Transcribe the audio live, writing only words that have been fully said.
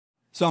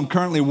So I'm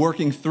currently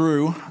working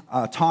through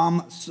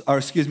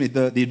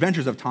The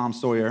Adventures of Tom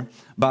Sawyer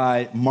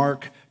by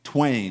Mark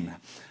Twain.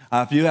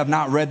 If you have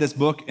not read this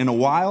book in a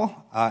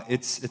while,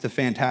 it's a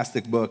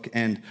fantastic book.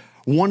 And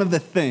one of the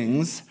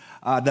things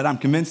that I'm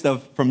convinced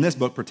of from this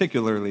book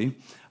particularly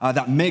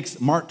that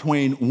makes Mark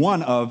Twain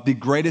one of the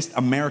greatest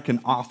American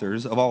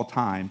authors of all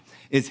time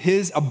is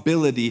his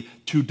ability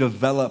to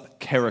develop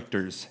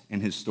characters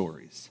in his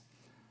stories.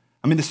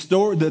 I mean,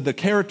 the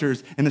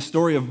characters in the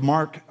story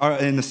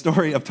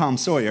of Tom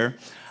Sawyer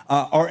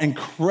are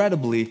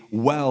incredibly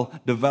well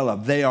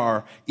developed. They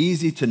are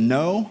easy to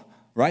know,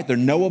 right? They're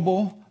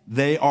knowable,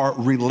 they are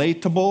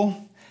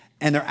relatable,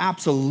 and they're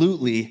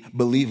absolutely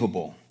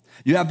believable.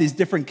 You have these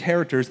different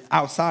characters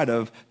outside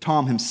of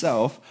Tom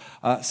himself,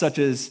 such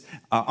as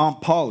Aunt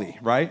Polly,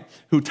 right?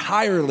 Who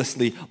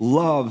tirelessly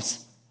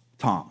loves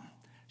Tom.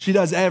 She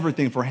does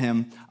everything for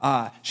him.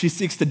 She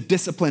seeks to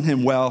discipline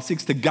him well,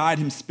 seeks to guide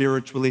him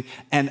spiritually,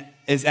 and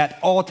is at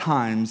all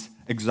times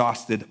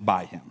exhausted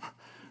by him,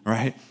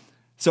 right?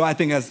 So I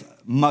think as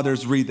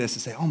mothers read this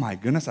and say, oh my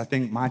goodness, I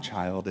think my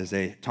child is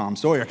a Tom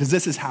Sawyer, because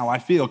this is how I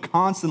feel,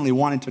 constantly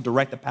wanting to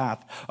direct the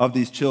path of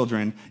these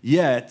children,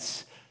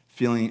 yet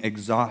feeling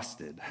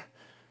exhausted.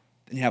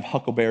 Then you have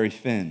Huckleberry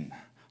Finn.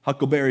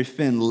 Huckleberry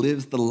Finn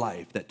lives the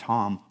life that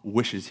Tom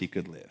wishes he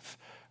could live.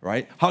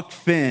 Right? Huck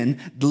Finn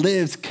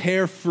lives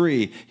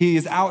carefree. He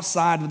is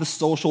outside of the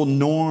social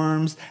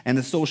norms and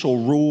the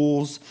social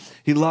rules.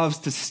 He loves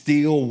to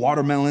steal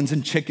watermelons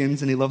and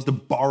chickens, and he loves to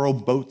borrow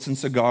boats and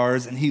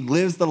cigars, and he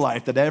lives the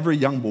life that every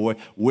young boy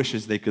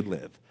wishes they could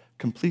live,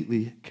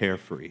 completely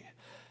carefree.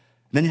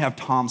 Then you have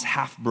Tom's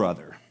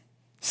half-brother,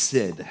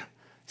 Sid.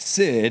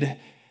 Sid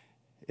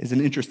is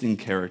an interesting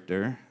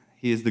character.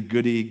 He is the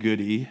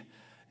goody-goody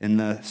in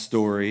the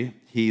story.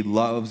 He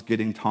loves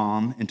getting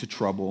Tom into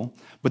trouble.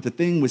 But the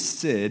thing with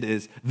Sid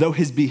is, though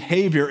his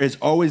behavior is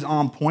always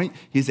on point,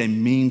 he's a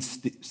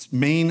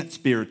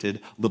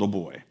mean-spirited little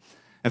boy.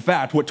 In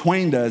fact, what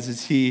Twain does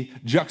is he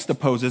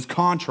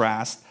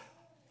contrasts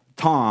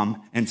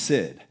Tom and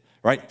Sid,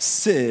 right?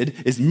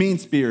 Sid is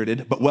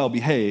mean-spirited but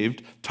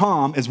well-behaved.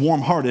 Tom is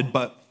warm-hearted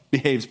but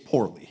behaves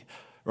poorly,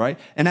 right?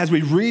 And as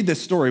we read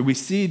this story, we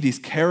see these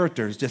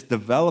characters just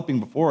developing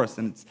before us,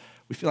 and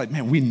we feel like,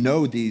 man, we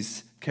know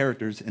these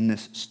characters in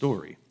this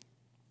story.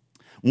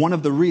 One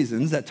of the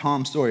reasons that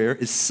Tom Sawyer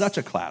is such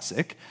a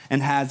classic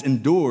and has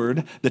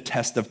endured the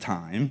test of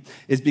time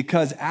is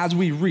because as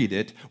we read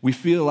it, we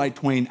feel like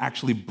Twain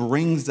actually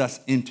brings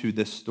us into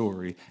this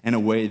story in a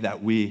way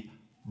that we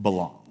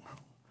belong.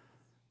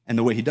 And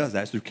the way he does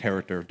that is through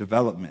character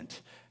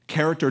development.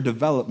 Character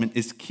development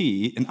is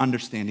key in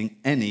understanding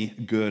any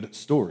good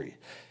story.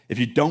 If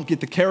you don't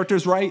get the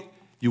characters right,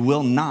 you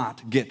will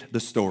not get the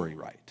story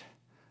right.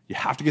 You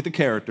have to get the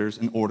characters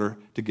in order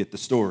to get the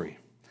story.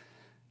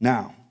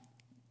 Now,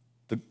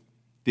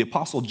 the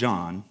Apostle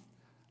John,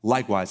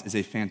 likewise, is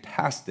a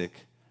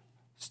fantastic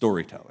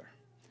storyteller.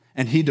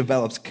 And he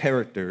develops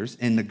characters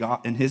in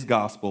his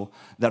gospel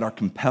that are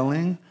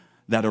compelling,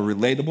 that are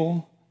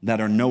relatable, that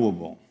are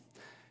knowable.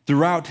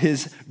 Throughout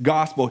his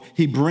gospel,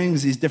 he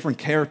brings these different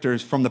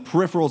characters from the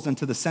peripherals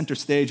into the center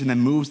stage and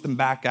then moves them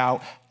back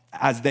out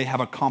as they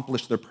have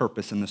accomplished their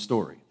purpose in the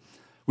story.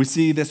 We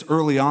see this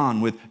early on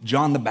with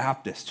John the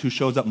Baptist, who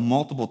shows up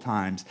multiple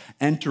times,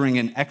 entering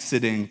and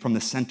exiting from the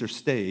center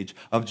stage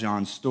of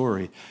John's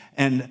story.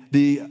 And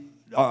the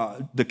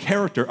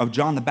character of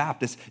John the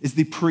Baptist is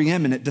the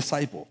preeminent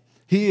disciple.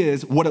 He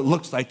is what it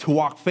looks like to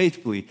walk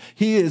faithfully.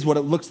 He is what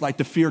it looks like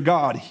to fear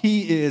God.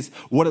 He is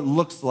what it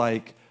looks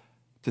like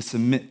to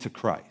submit to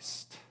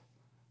Christ.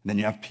 And then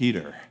you have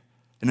Peter,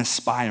 an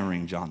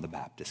aspiring John the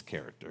Baptist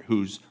character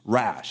who's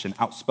rash and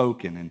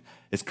outspoken and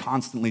is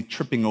constantly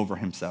tripping over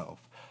himself.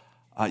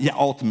 Yet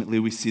ultimately,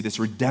 we see this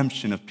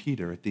redemption of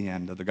Peter at the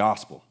end of the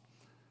gospel.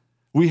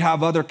 We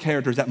have other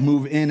characters that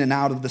move in and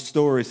out of the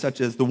story, such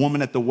as the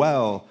woman at the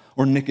well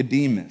or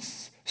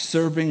Nicodemus,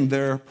 serving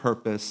their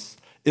purpose,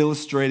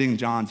 illustrating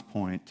John's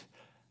point,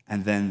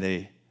 and then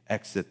they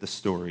exit the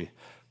story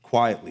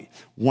quietly.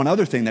 One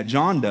other thing that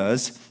John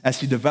does as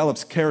he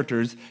develops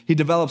characters, he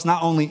develops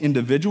not only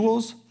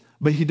individuals,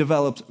 but he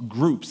develops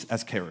groups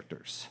as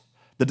characters.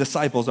 The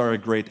disciples are a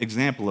great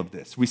example of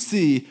this. We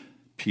see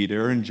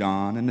Peter and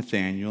John and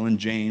Nathaniel and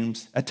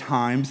James at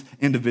times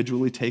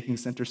individually taking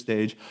center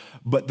stage,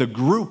 but the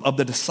group of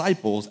the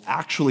disciples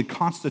actually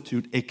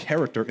constitute a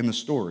character in the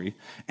story,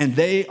 and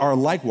they are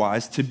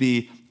likewise to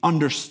be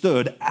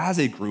understood as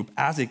a group,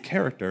 as a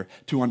character,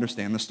 to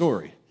understand the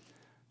story.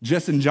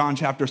 Just in John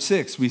chapter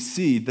 6, we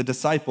see the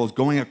disciples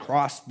going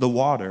across the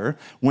water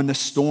when the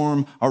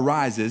storm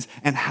arises,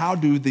 and how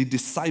do the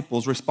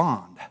disciples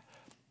respond?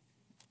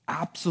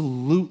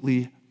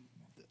 Absolutely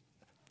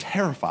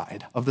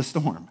terrified of the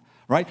storm,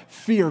 right?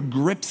 Fear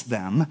grips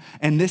them,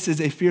 and this is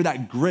a fear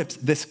that grips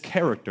this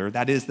character,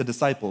 that is the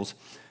disciples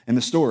in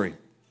the story.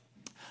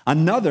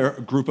 Another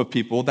group of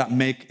people that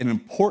make an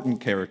important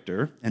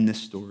character in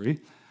this story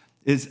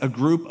is a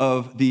group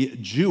of the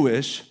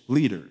Jewish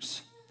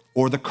leaders,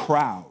 or the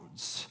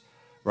crowds,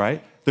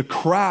 right? The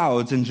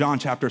crowds in John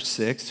chapter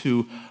 6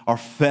 who are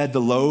fed the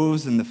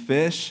loaves and the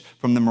fish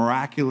from the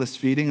miraculous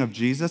feeding of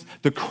Jesus,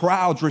 the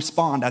crowds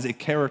respond as a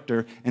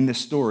character in this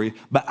story.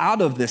 But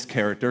out of this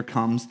character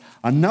comes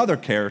another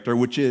character,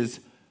 which is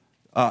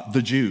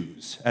the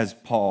Jews, as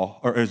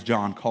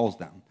John calls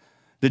them.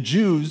 The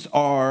Jews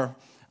are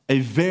a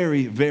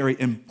very, very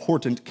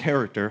important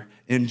character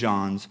in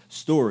John's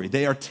story.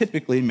 They are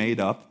typically made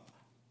up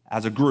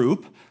as a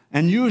group,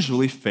 and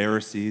usually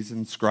Pharisees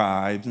and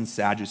scribes and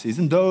Sadducees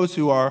and those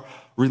who are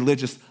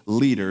religious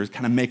leaders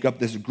kind of make up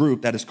this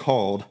group that is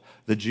called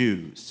the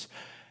Jews.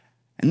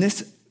 And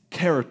this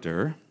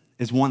character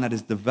is one that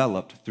is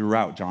developed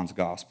throughout John's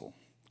gospel.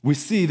 We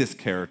see this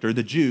character,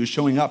 the Jews,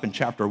 showing up in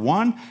chapter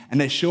 1,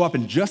 and they show up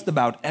in just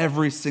about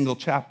every single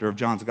chapter of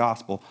John's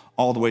gospel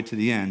all the way to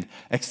the end,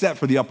 except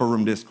for the Upper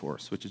Room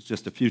Discourse, which is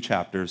just a few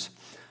chapters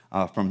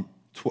from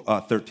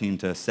 13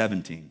 to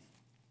 17.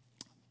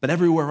 But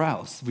everywhere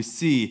else, we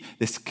see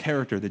this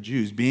character, the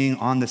Jews, being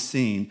on the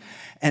scene.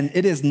 And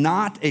it is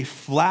not a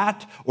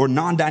flat or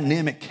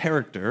non-dynamic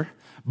character,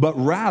 but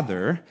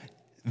rather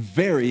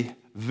very,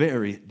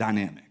 very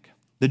dynamic.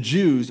 The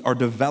Jews are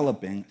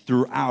developing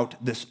throughout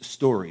this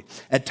story.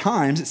 At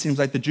times, it seems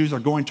like the Jews are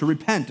going to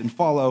repent and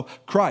follow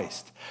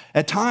Christ.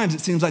 At times,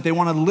 it seems like they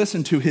want to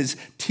listen to his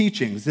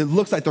teachings. It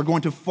looks like they're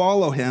going to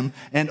follow him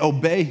and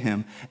obey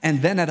him.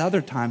 And then at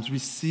other times, we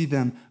see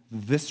them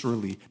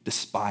viscerally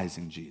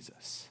despising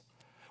Jesus.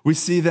 We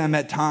see them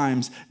at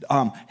times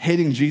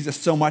hating Jesus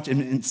so much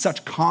and in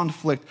such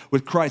conflict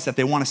with Christ that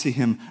they want to see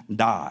him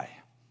die.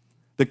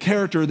 The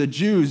character of the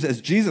Jews,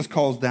 as Jesus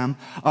calls them,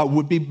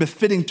 would be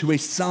befitting to a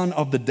son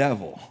of the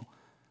devil.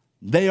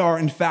 They are,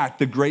 in fact,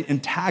 the great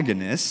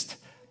antagonist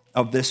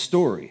of this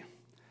story.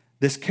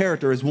 This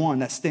character is one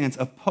that stands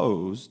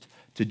opposed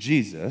to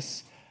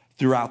Jesus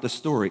throughout the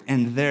story,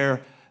 and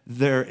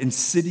their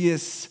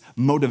insidious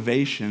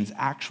motivations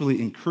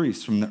actually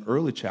increase from the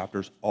early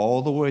chapters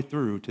all the way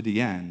through to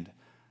the end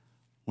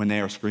when they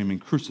are screaming,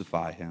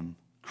 "Crucify him,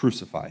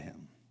 crucify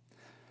him."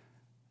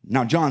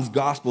 Now, John's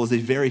gospel is a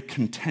very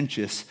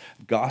contentious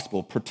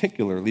gospel,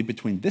 particularly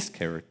between this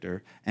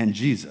character and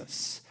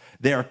Jesus.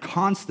 They are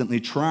constantly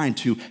trying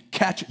to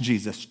catch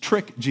Jesus,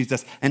 trick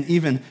Jesus, and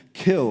even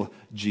kill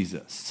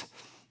Jesus.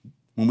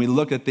 When we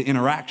look at the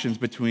interactions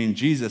between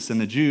Jesus and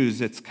the Jews,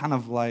 it's kind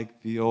of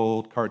like the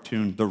old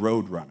cartoon, The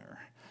Roadrunner,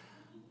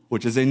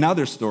 which is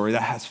another story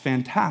that has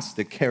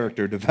fantastic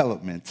character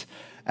development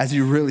as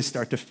you really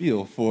start to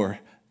feel for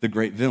the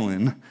great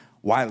villain,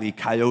 Wile E.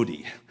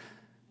 Coyote.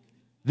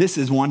 This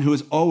is one who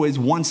is always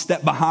one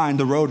step behind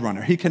the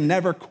Roadrunner. He can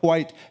never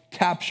quite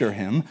capture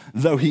him,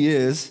 though he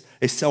is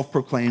a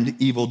self-proclaimed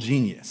evil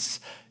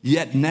genius,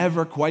 yet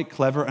never quite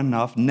clever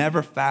enough,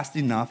 never fast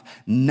enough,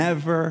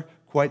 never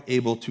quite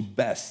able to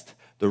best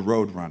the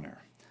Roadrunner.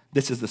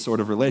 This is the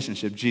sort of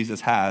relationship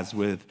Jesus has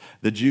with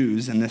the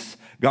Jews in this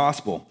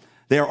gospel.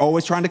 They are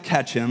always trying to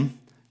catch him,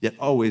 yet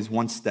always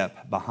one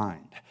step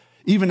behind.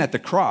 Even at the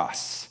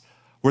cross,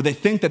 where they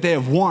think that they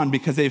have won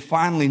because they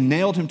finally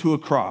nailed him to a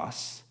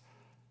cross,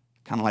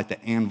 kind of like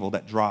the anvil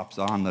that drops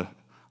on the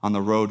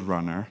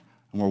Roadrunner,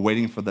 and we're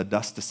waiting for the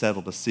dust to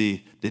settle to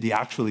see, did he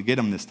actually get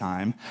him this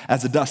time?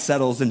 As the dust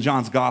settles in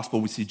John's gospel,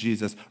 we see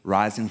Jesus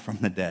rising from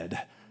the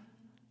dead,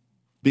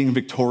 being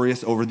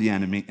victorious over the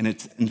enemy, and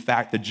it's in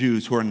fact the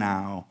Jews who are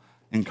now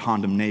in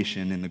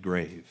condemnation in the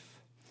grave.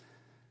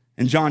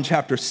 In John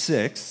chapter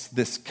 6,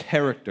 this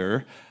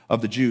character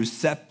of the Jews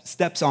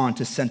steps on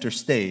to center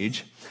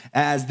stage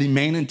as the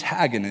main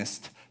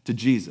antagonist to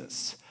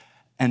Jesus.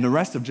 And the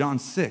rest of John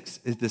 6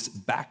 is this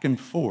back and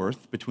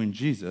forth between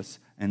Jesus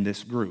and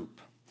this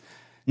group.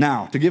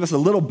 Now, to give us a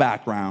little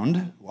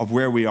background of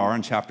where we are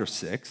in chapter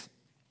 6,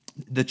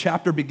 the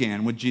chapter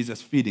began with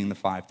Jesus feeding the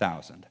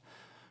 5,000.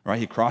 Right?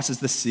 He crosses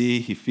the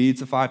sea, he feeds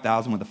the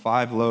 5,000 with the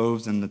 5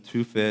 loaves and the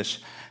 2 fish,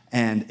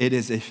 and it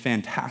is a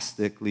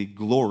fantastically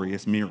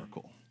glorious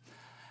miracle.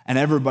 And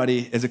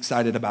everybody is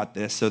excited about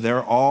this, so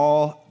they're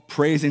all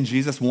praising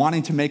Jesus,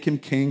 wanting to make him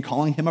king,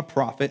 calling him a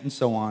prophet, and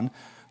so on,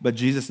 but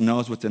Jesus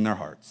knows what's in their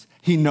hearts.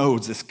 He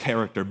knows this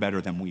character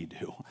better than we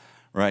do,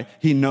 right?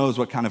 He knows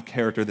what kind of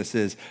character this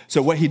is.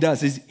 So what he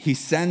does is he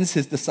sends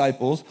his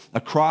disciples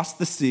across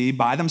the sea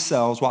by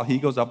themselves while he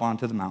goes up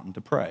onto the mountain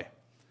to pray.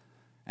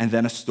 And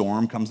then a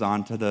storm comes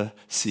onto the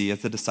sea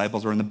as the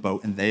disciples are in the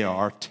boat, and they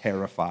are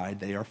terrified.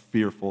 They are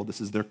fearful. This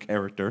is their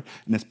character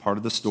in this part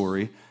of the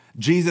story.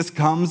 Jesus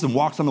comes and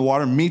walks on the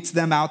water, meets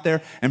them out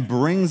there, and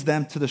brings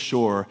them to the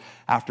shore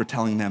after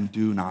telling them,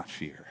 "Do not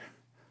fear."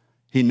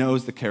 He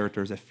knows the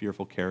character is a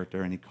fearful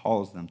character, and he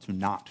calls them to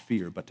not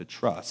fear, but to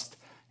trust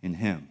in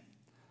him.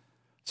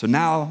 So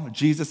now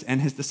Jesus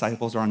and his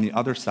disciples are on the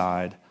other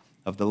side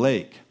of the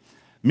lake.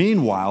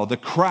 Meanwhile, the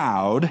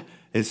crowd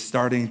is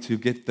starting to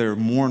get their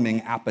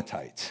morning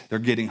appetite. They're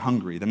getting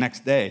hungry. The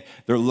next day,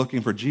 they're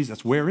looking for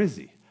Jesus. Where is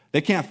he?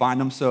 They can't find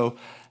him, so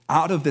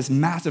out of this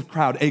massive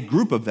crowd, a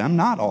group of them,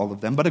 not all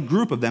of them, but a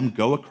group of them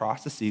go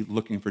across the sea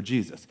looking for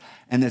Jesus.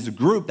 And this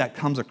group that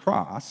comes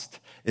across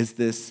is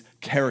this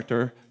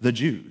character, the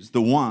Jews,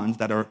 the ones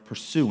that are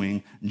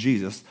pursuing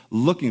Jesus,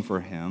 looking for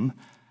him,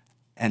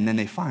 And then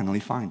they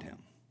finally find him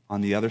on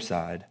the other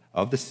side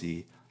of the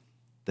sea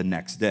the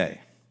next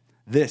day.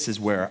 This is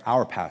where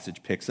our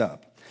passage picks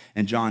up.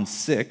 In John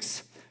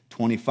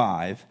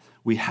 6:25,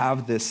 we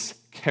have this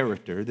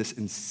character, this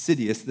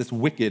insidious, this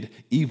wicked,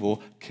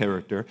 evil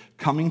character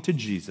coming to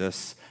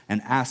Jesus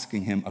and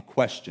asking him a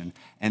question.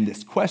 And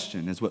this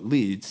question is what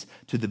leads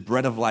to the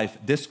bread of life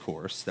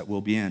discourse that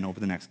we'll be in over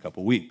the next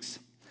couple weeks.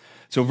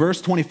 So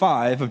verse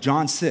 25 of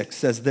John 6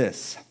 says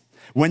this: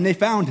 when they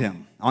found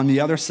him on the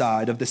other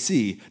side of the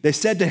sea, they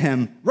said to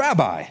him,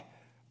 "Rabbi,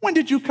 when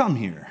did you come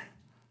here?"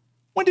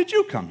 When did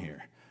you come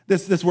here?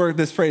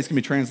 This phrase can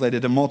be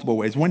translated in multiple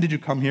ways. When did you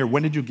come here?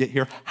 When did you get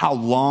here? How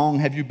long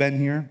have you been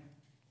here?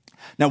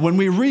 Now, when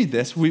we read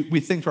this, we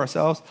think to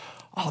ourselves,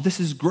 oh, this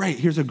is great.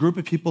 Here's a group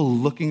of people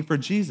looking for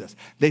Jesus.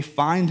 They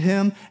find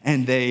him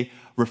and they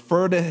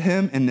refer to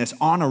him in this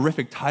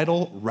honorific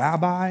title,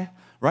 Rabbi,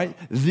 right?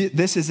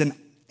 This is an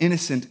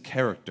innocent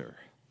character.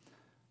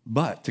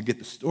 But to get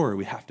the story,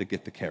 we have to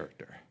get the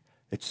character.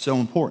 It's so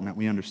important that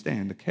we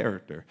understand the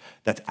character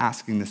that's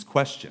asking this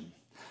question.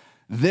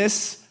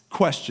 This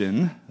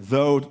question,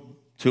 though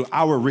to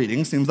our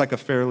reading, seems like a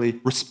fairly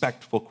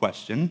respectful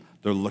question.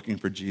 They're looking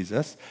for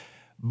Jesus.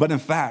 But in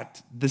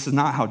fact, this is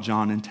not how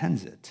John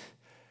intends it.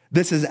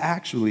 This is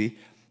actually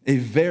a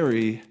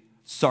very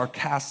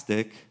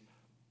sarcastic,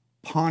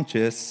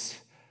 pompous,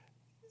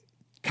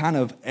 kind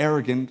of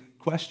arrogant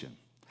question.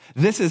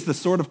 This is the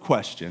sort of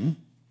question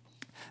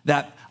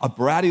that a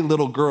bratty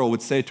little girl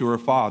would say to her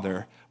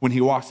father when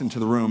he walks into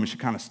the room and she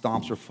kind of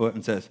stomps her foot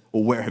and says,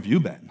 "Well, where have you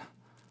been?"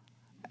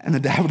 And the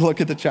dad would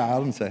look at the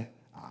child and say,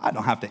 "I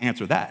don't have to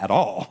answer that at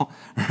all,"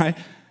 right?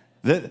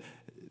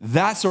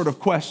 That sort of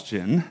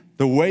question,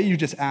 the way you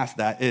just asked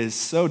that, is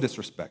so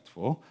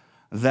disrespectful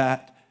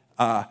that,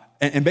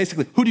 and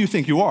basically, who do you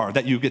think you are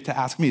that you get to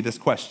ask me this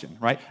question,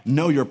 right?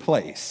 Know your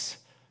place.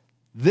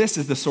 This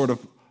is the sort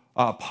of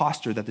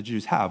posture that the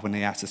Jews have when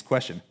they ask this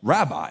question.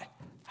 Rabbi,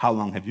 how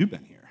long have you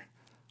been here?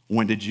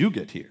 When did you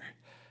get here?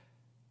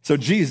 So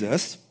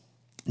Jesus,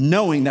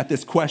 knowing that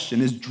this question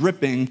is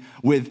dripping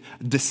with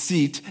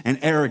deceit and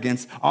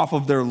arrogance off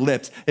of their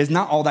lips, is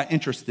not all that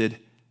interested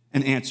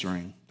in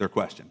answering their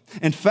question.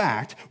 In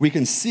fact, we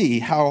can see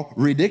how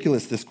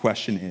ridiculous this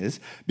question is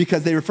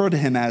because they refer to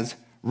him as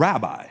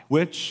Rabbi,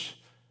 which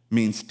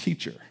means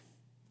teacher.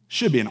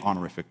 Should be an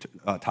honorific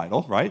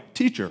title, right?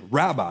 Teacher,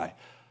 Rabbi.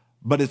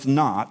 But it's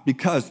not,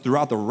 because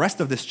throughout the rest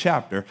of this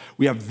chapter,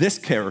 we have this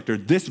character,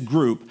 this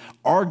group,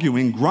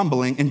 arguing,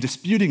 grumbling, and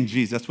disputing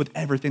Jesus with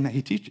everything that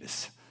he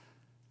teaches,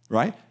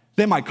 right?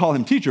 They might call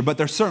him teacher, but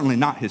they're certainly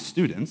not his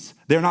students.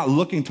 They're not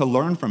looking to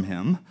learn from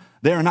him.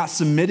 They are not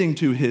submitting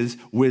to his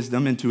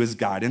wisdom and to his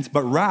guidance,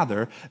 but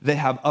rather they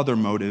have other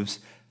motives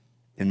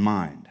in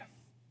mind.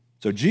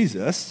 So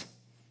Jesus,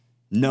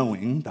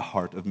 knowing the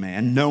heart of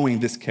man, knowing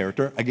this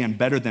character, again,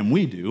 better than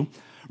we do,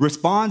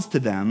 responds to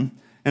them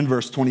in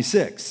verse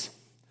 26.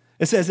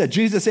 It says that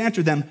Jesus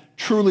answered them,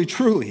 "Truly,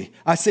 truly,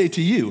 I say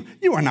to you,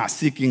 you are not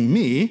seeking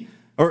me,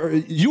 or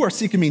you are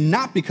seeking me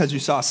not because you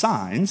saw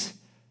signs,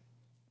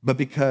 but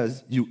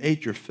because you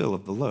ate your fill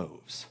of the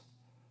loaves."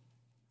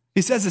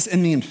 He says this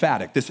in the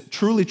emphatic. This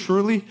truly,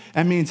 truly,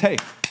 that means, hey,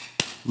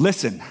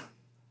 listen.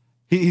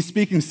 He's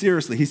speaking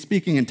seriously. He's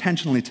speaking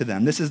intentionally to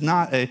them. This is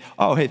not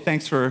oh, hey,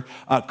 thanks for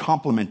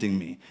complimenting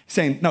me. He's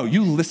saying, no,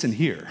 you listen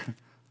here.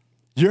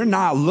 You're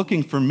not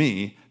looking for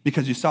me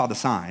because you saw the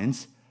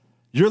signs.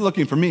 You're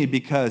looking for me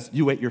because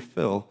you ate your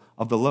fill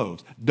of the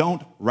loaves.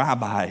 Don't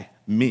rabbi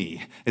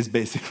me, is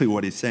basically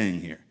what he's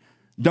saying here.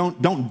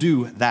 Don't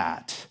do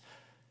that.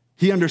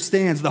 He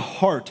understands the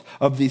heart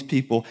of these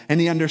people, and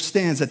he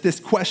understands that this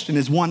question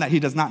is one that he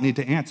does not need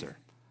to answer.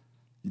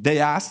 They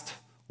asked,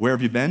 "Where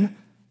have you been?"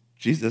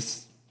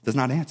 Jesus does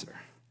not answer.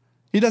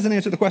 He doesn't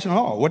answer the question at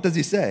all. What does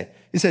he say?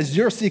 He says,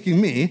 "You're seeking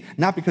me,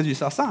 not because you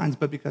saw signs,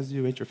 but because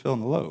you ate your fill in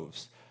the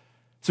loaves."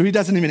 So he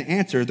doesn't even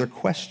answer their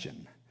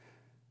question.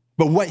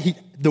 But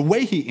the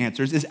way he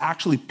answers is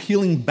actually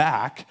peeling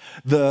back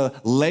the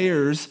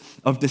layers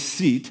of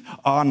deceit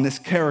on this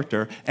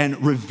character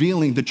and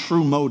revealing the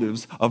true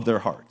motives of their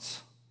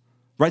hearts.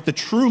 Right? The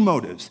true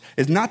motives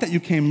is not that you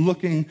came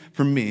looking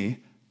for me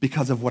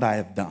because of what I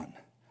have done.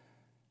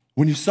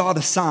 When you saw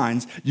the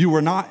signs, you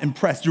were not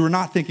impressed. You were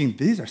not thinking,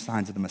 these are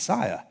signs of the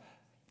Messiah.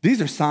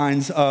 These are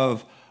signs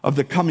of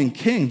the coming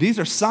king. These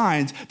are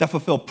signs that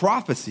fulfill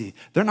prophecy.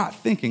 They're not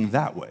thinking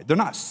that way. They're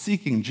not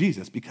seeking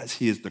Jesus because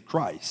he is the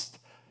Christ.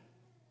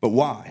 But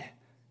why?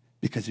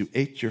 Because you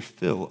ate your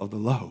fill of the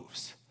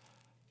loaves.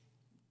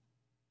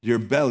 Your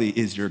belly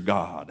is your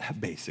God,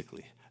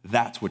 basically.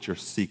 That's what you're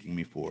seeking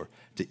me for,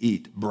 to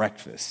eat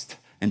breakfast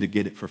and to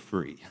get it for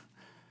free.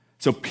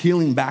 So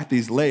peeling back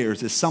these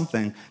layers is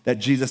something that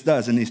Jesus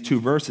does in these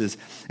two verses.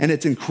 And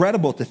it's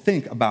incredible to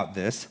think about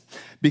this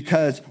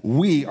because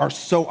we are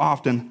so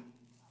often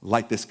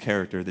like this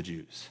character, the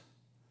Jews.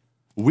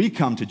 We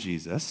come to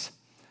Jesus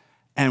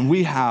and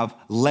we have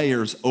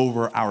layers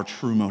over our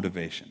true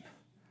motivation.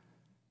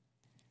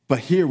 But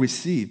here we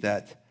see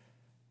that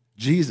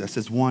Jesus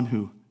is one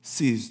who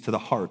sees to the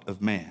heart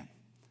of man.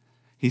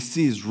 He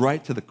sees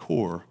right to the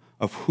core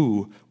of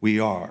who we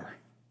are.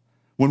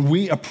 When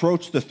we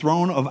approach the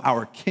throne of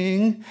our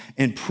King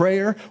in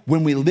prayer,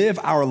 when we live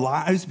our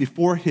lives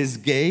before his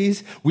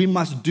gaze, we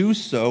must do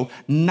so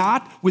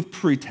not with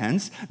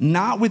pretense,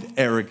 not with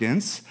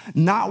arrogance,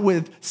 not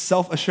with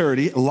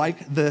self-assurity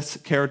like this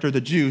character,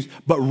 the Jews,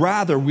 but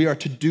rather we are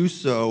to do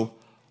so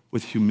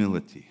with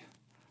humility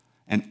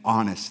and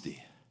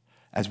honesty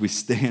as we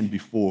stand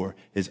before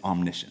his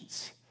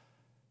omniscience.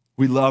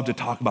 We love to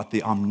talk about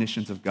the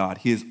omniscience of God.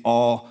 He is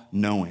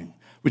all-knowing.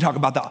 We talk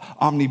about the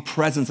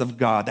omnipresence of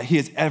God, that he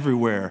is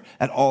everywhere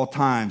at all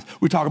times.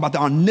 We talk about the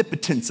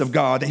omnipotence of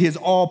God, that he is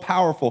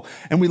all-powerful.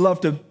 And we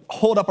love to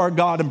hold up our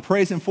God and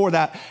praise him for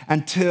that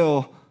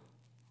until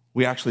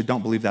we actually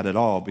don't believe that at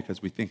all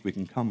because we think we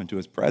can come into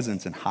his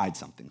presence and hide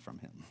something from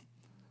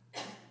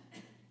him.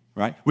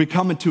 Right? We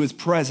come into his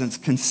presence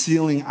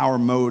concealing our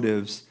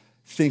motives,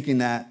 thinking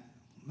that,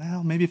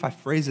 well, maybe if I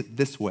phrase it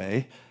this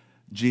way,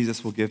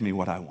 Jesus will give me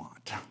what I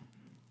want.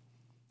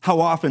 How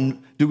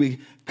often do we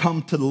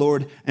come to the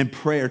Lord in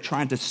prayer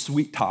trying to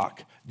sweet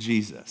talk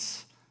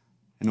Jesus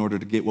in order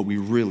to get what we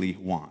really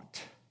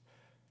want?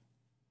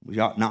 We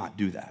ought not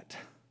do that.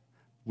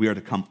 We are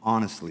to come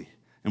honestly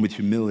and with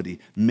humility,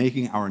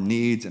 making our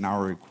needs and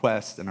our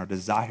requests and our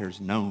desires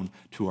known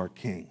to our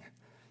King.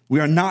 We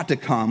are not to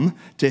come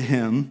to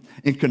him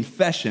in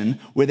confession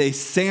with a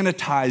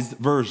sanitized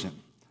version.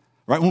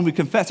 Right? When we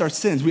confess our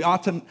sins, we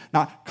ought to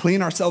not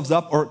clean ourselves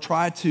up or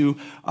try to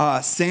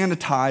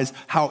sanitize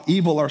how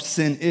evil our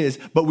sin is,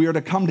 but we are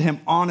to come to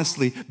him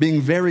honestly, being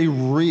very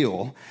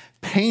real,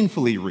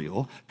 painfully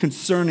real,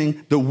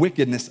 concerning the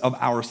wickedness of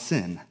our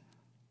sin,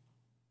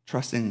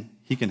 trusting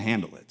he can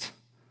handle it.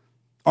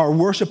 Our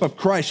worship of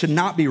Christ should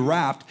not be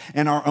wrapped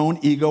in our own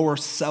ego or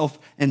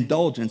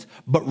self-indulgence,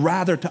 but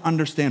rather to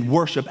understand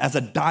worship as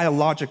a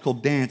dialogical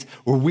dance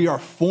where we are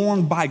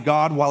formed by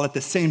God while at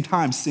the same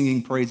time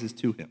singing praises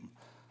to him.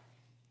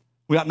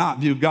 We ought not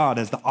view God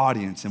as the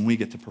audience and we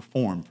get to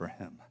perform for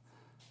him.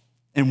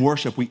 In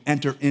worship, we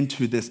enter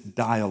into this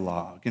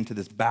dialogue, into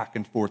this back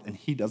and forth, and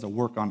he does a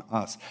work on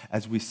us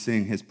as we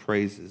sing his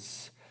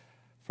praises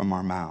from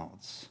our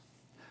mouths.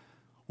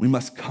 We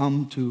must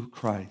come to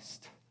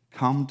Christ,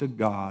 come to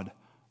God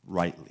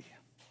rightly.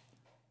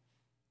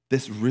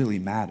 This really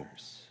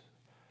matters.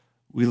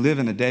 We live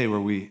in a day where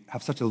we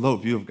have such a low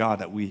view of God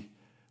that we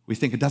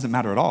think it doesn't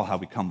matter at all how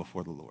we come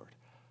before the Lord.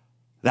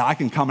 That I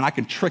can come and I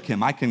can trick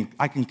him, I can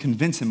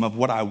convince him of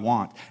what I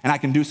want, and I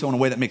can do so in a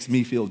way that makes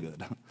me feel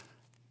good.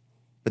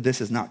 But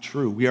this is not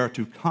true. We are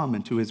to come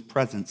into his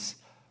presence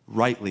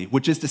rightly,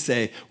 which is to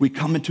say, we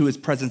come into his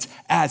presence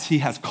as he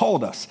has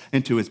called us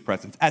into his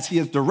presence, as he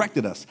has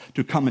directed us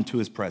to come into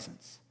his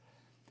presence.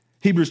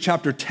 Hebrews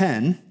chapter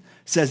 10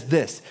 says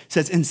this,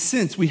 says, and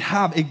since we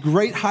have a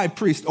great high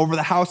priest over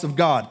the house of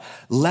God,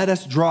 let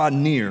us draw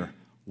near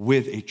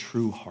with a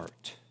true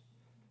heart.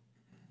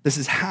 This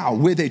is how,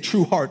 with a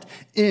true heart,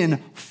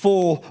 in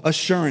full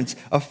assurance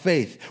of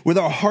faith, with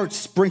our hearts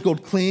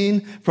sprinkled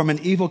clean from an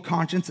evil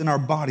conscience and our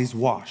bodies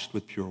washed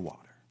with pure water.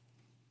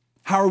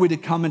 How are we to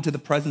come into the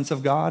presence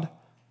of God?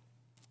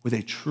 With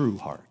a true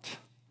heart,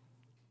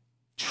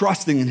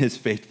 trusting in his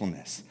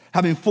faithfulness,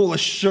 having full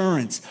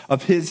assurance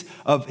of his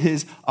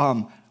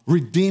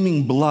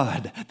redeeming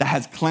blood that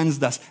has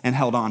cleansed us and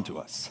held on to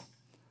us.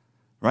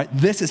 Right?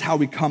 This is how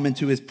we come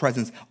into his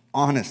presence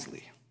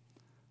honestly.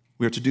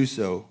 We are to do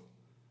so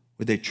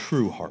with a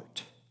true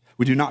heart.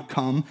 We do not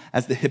come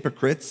as the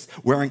hypocrites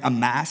wearing a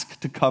mask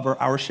to cover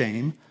our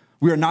shame.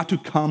 We are not to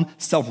come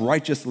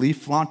self-righteously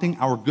flaunting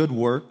our good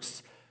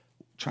works,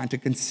 trying to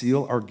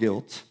conceal our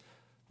guilt.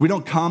 We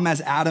don't come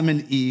as Adam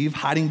and Eve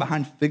hiding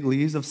behind fig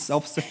leaves of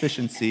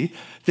self-sufficiency,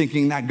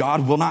 thinking that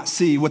God will not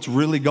see what's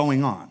really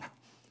going on.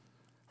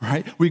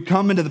 Right? We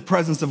come into the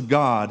presence of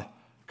God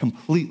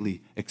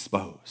completely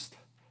exposed.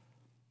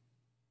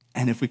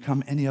 And if we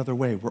come any other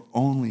way, we're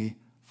only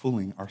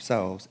fooling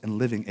ourselves and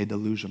living a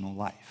delusional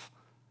life.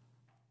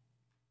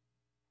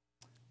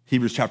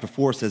 Hebrews chapter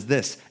 4 says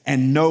this,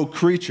 and no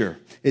creature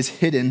is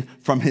hidden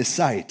from his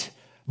sight,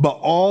 but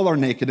all are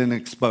naked and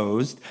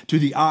exposed to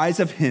the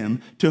eyes of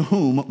him to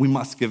whom we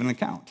must give an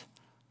account.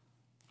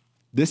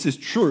 This is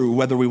true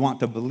whether we want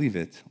to believe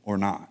it or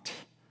not,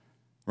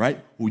 right?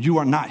 Well, you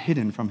are not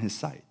hidden from his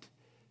sight.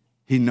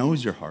 He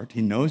knows your heart.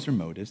 He knows your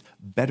motives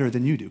better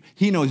than you do.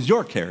 He knows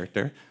your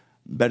character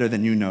better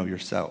than you know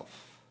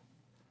yourself.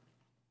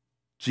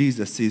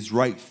 Jesus sees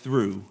right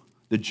through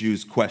the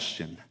Jews'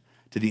 question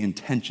to the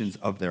intentions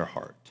of their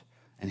heart,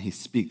 and he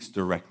speaks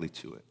directly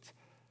to it.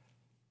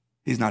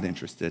 He's not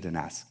interested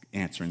in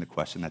answering the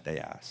question that they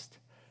asked.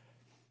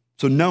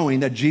 So knowing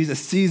that Jesus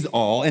sees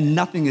all and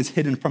nothing is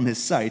hidden from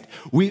his sight,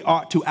 we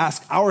ought to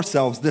ask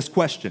ourselves this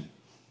question.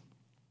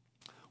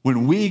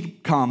 When we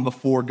come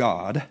before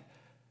God,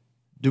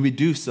 do we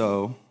do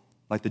so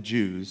like the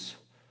Jews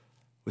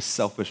with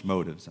selfish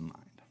motives in mind?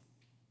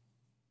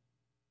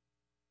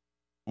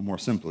 Or more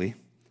simply,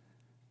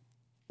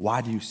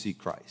 why do you seek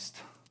Christ?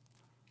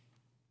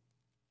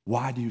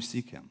 Why do you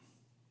seek him?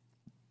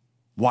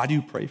 Why do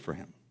you pray for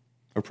him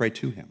or pray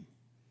to him?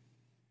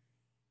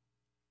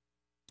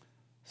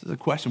 This is a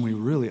question we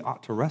really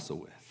ought to wrestle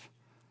with,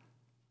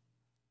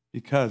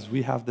 because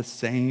we have the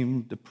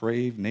same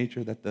depraved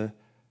nature that the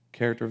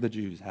character of the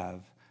Jews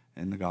have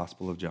in the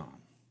Gospel of John.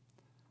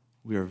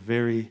 We are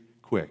very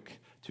quick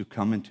to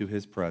come into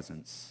his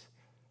presence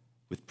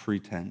with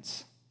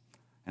pretense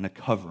and a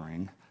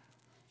covering,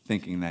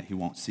 thinking that he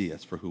won't see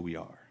us for who we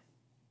are.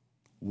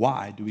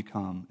 Why do we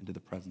come into the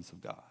presence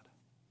of God?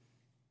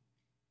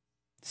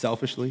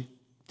 Selfishly,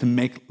 to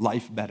make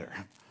life better.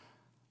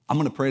 I'm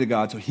going to pray to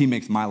God so he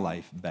makes my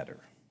life better.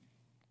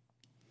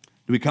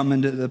 Do we come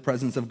into the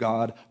presence of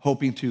God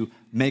hoping to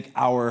make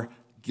our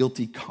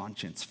guilty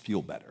conscience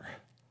feel better?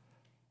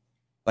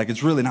 Like,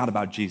 it's really not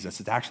about Jesus.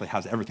 It actually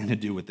has everything to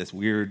do with this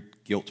weird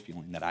guilt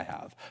feeling that I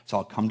have. So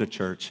I'll come to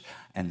church,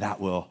 and that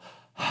will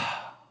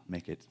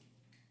make it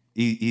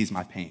ease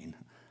my pain.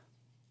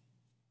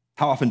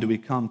 How often do we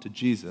come to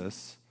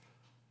Jesus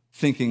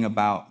thinking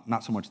about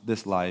not so much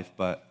this life,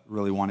 but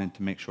really wanting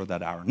to make sure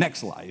that our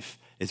next life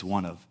is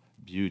one of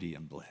beauty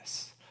and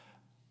bliss?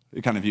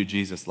 We kind of view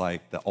Jesus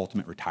like the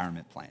ultimate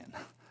retirement plan,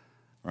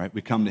 right?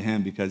 We come to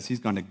him because he's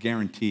going to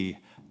guarantee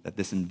that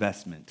this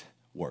investment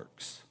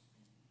works.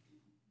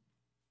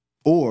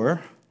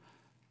 Or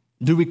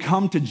do we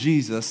come to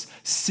Jesus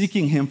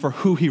seeking him for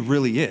who he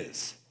really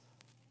is?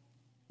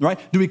 Right?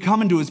 Do we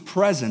come into his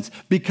presence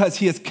because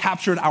he has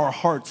captured our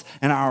hearts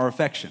and our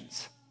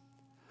affections?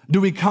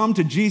 Do we come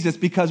to Jesus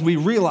because we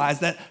realize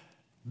that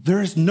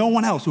there is no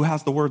one else who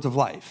has the words of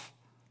life?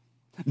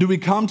 Do we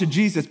come to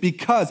Jesus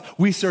because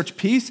we search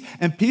peace,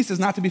 and peace is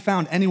not to be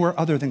found anywhere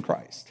other than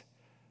Christ?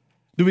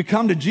 Do we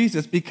come to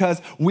Jesus because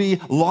we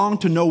long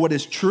to know what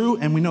is true,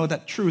 and we know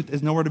that truth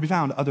is nowhere to be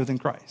found other than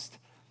Christ?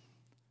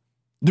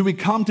 Do we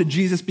come to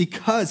Jesus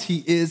because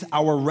he is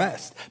our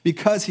rest,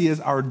 because he is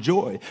our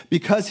joy,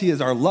 because he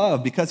is our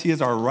love, because he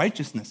is our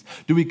righteousness?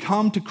 Do we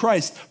come to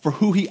Christ for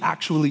who he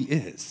actually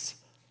is?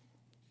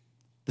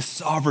 The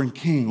sovereign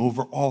king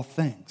over all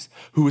things,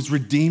 who is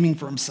redeeming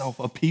for himself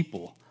a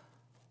people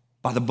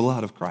by the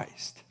blood of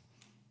Christ.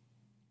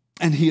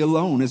 And he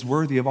alone is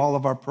worthy of all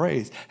of our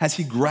praise. Has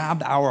he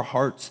grabbed our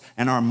hearts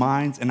and our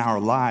minds and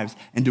our lives?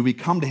 And do we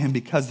come to him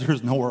because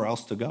there's nowhere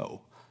else to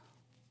go?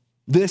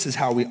 This is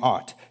how we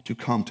ought to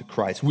come to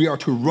Christ. We are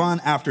to run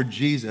after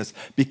Jesus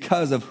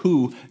because of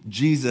who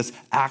Jesus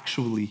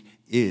actually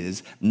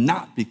is,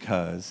 not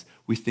because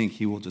we think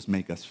he will just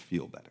make us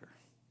feel better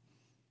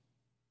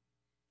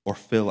or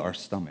fill our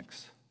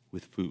stomachs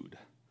with food.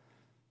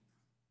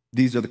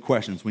 These are the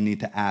questions we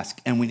need to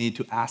ask, and we need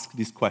to ask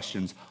these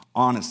questions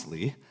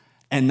honestly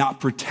and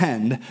not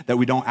pretend that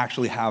we don't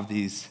actually have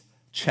these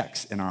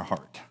checks in our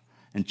heart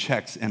and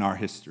checks in our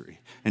history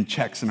and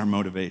checks in our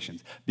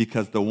motivations,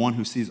 because the one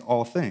who sees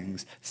all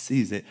things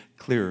sees it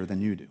clearer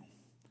than you do.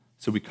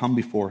 So we come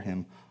before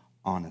him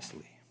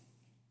honestly.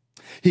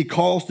 He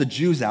calls the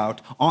Jews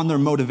out on their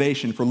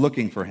motivation for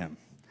looking for him.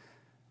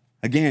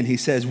 Again, he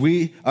says,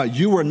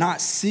 you were not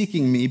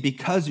seeking me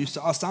because you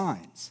saw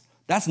signs.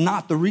 That's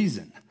not the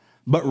reason,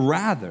 but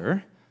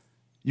rather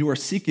you are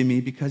seeking me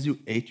because you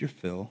ate your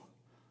fill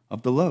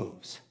of the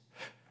loaves.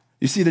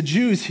 You see, the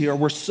Jews here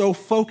were so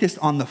focused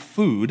on the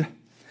food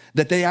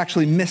that they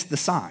actually missed the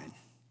sign,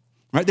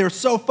 right? They were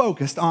so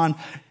focused on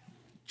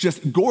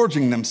just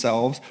gorging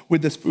themselves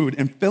with this food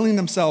and filling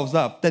themselves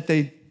up that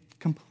they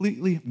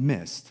completely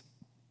missed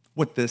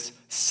what this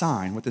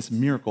sign, what this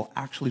miracle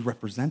actually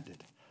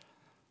represented.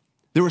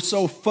 They were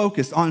so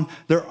focused on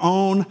their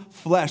own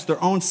flesh,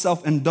 their own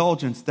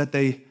self-indulgence, that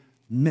they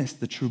missed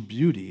the true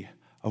beauty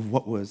of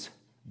what was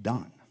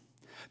done.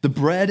 The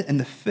bread and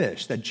the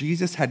fish that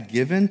Jesus had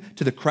given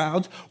to the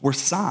crowds were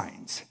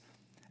signs.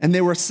 And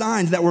they were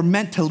signs that were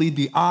meant to lead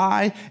the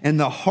eye and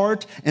the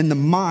heart and the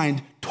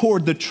mind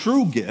toward the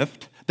true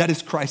gift that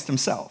is Christ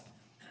himself.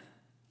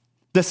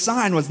 The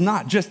sign was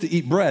not just to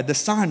eat bread. The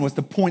sign was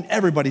to point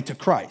everybody to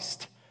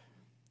Christ.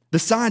 The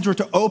signs were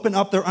to open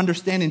up their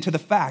understanding to the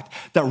fact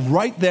that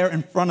right there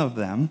in front of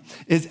them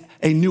is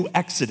a new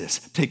Exodus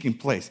taking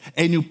place,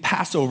 a new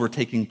Passover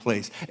taking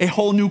place. A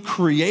whole new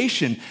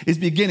creation is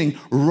beginning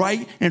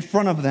right in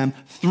front of them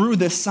through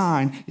this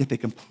sign, yet they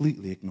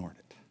completely ignored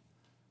it.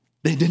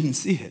 They didn't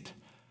see it.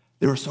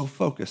 They were so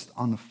focused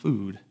on the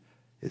food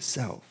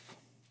itself.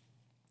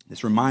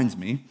 This reminds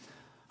me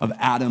of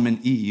Adam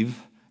and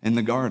Eve in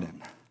the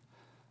garden.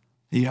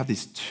 You have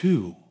these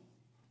two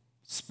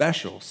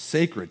special,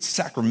 sacred,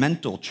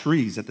 sacramental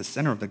trees at the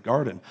center of the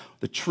garden,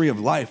 the tree of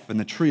life and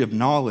the tree of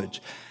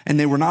knowledge. And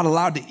they were not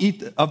allowed to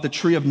eat of the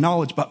tree of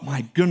knowledge, but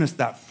my goodness,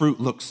 that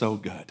fruit looked so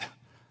good.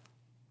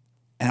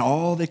 And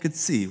all they could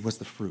see was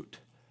the fruit.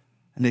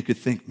 And they could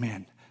think,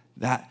 man,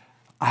 that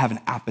I have an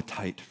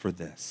appetite for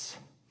this.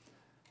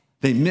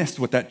 They missed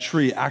what that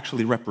tree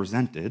actually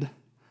represented.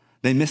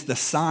 They missed the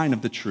sign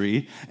of the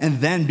tree, and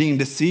then being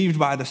deceived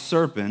by the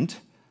serpent,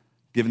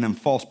 giving them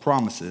false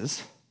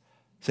promises,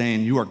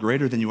 saying, you are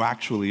greater than you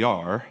actually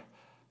are,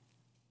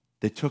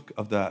 they took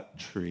of that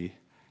tree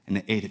and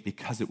they ate it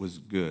because it was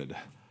good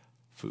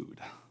food.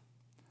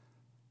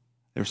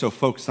 They were so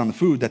focused on the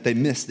food that they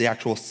missed the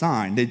actual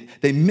sign. They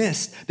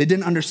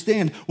didn't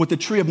understand what the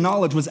tree of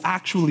knowledge was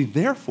actually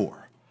there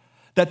for.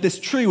 that this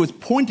tree was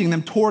pointing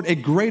them toward a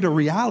greater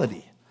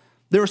reality.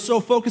 They were so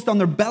focused on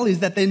their bellies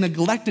that they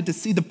neglected to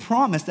see the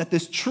promise that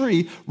this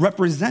tree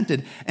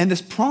represented. And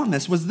this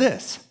promise was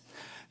this,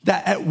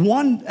 that at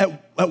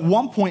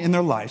one point in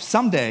their life,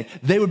 someday,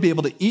 they would be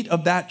able to eat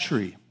of that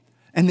tree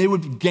and they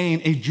would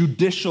gain a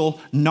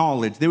judicial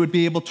knowledge. They would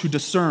be able to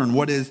discern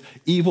what is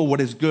evil, what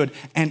is good.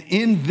 And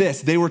in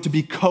this, they were to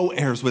be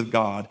co-heirs with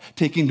God,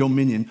 taking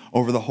dominion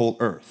over the whole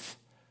earth,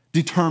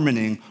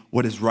 determining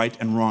what is right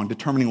and wrong,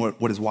 determining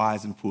what is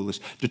wise and foolish,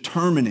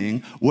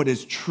 determining what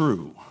is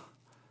true.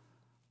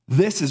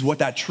 This is what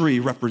that tree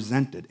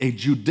represented, a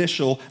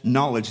judicial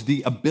knowledge,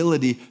 the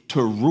ability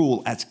to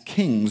rule as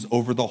kings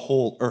over the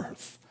whole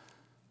earth.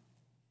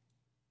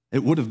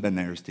 It would have been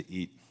theirs to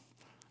eat,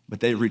 but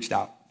they reached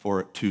out for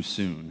it too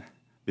soon,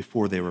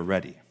 before they were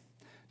ready.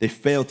 They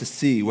failed to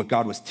see what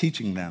God was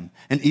teaching them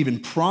and even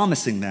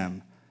promising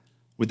them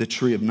with the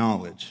tree of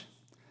knowledge.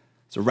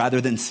 So rather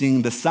than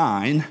seeing the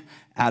sign,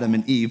 Adam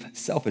and Eve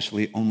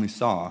selfishly only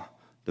saw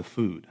the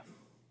food.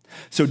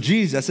 So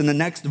Jesus, in the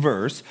next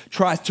verse,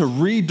 tries to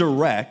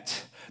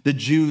redirect the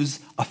Jews'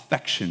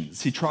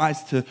 affections. He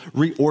tries to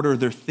reorder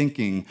their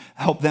thinking,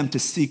 help them to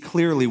see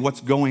clearly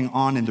what's going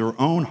on in their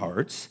own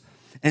hearts.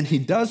 And he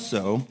does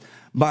so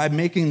by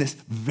making this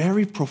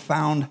very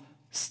profound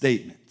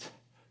statement.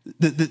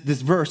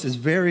 This verse is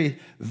very,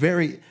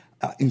 very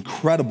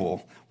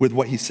incredible with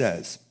what he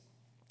says.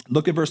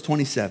 Look at verse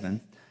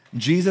 27.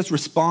 Jesus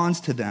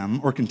responds to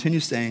them, or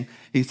continues saying,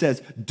 he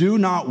says, "Do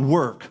not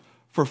work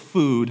for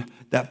food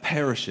that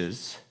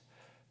perishes,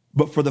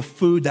 but for the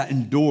food that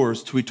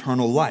endures to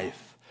eternal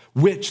life,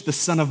 which the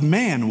Son of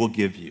Man will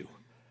give you.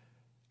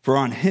 For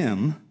on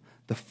him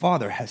the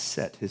Father has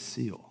set his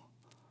seal."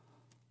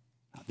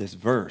 Now, this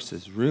verse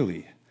is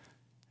really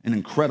an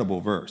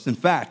incredible verse. In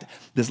fact,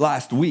 this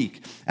last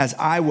week, as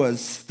I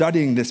was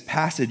studying this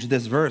passage,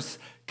 this verse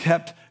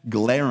kept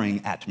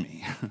glaring at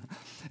me.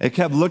 It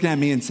kept looking at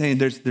me and saying,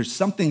 there's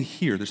something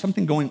here, there's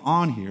something going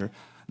on here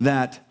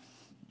that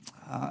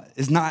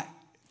is not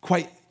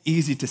quite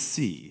easy to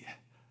see.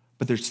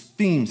 But there's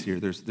themes here,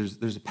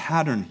 there's a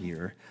pattern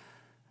here.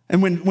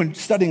 And when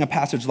studying a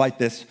passage like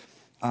this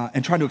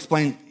and trying to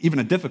explain even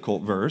a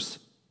difficult verse,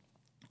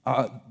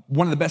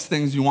 one of the best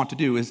things you want to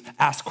do is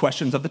ask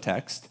questions of the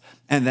text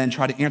and then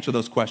try to answer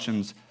those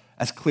questions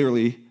as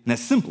clearly and as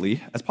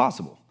simply as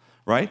possible,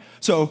 right?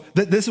 So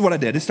this is what I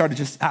did. I started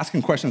just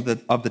asking questions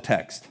of the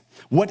text.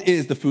 What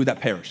is the food that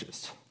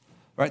perishes?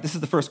 Right? This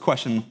is the first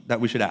question that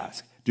we should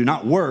ask. Do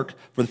not work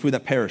for the food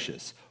that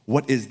perishes.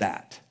 What is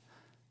that?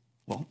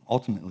 Well,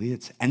 ultimately,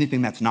 it's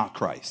anything that's not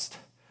Christ.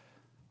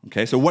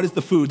 Okay, so what is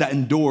the food that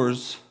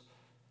endures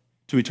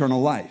to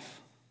eternal life?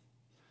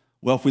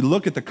 Well, if we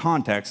look at the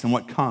context and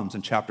what comes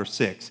in chapter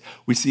 6,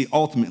 we see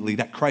ultimately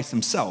that Christ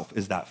himself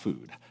is that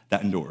food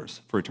that endures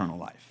for eternal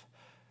life.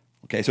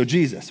 Okay, so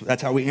Jesus,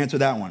 that's how we answer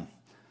that one.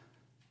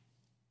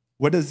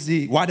 Why does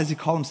he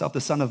call himself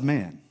the Son of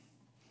Man?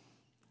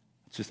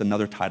 It's just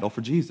another title for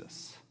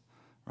Jesus,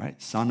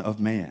 right? Son of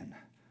Man.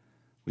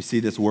 We see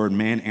this word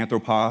man,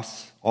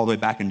 anthropos, all the way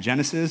back in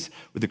Genesis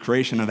with the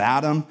creation of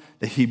Adam,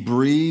 that he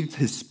breathed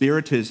his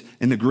spirit,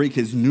 in the Greek,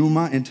 his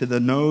pneuma, into the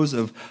nose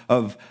of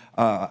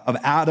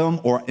Adam,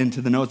 or into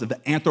the nose of the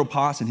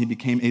anthropos, and he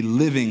became a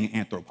living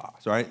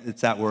anthropos, right?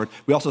 It's that word.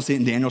 We also see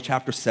it in Daniel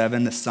chapter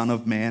 7, the Son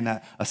of Man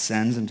that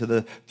ascends into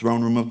the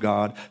throne room of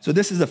God. So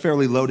this is a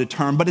fairly loaded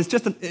term, but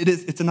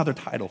it's another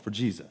title for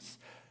Jesus.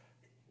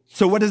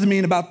 So what does it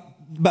mean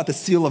about the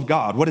seal of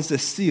God? What is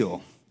this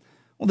seal?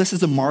 Well, this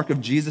is a mark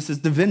of Jesus'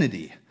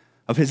 divinity,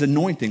 of his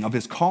anointing, of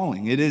his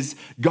calling. It is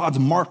God's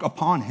mark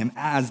upon him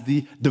as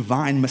the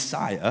divine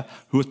Messiah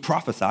who was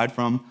prophesied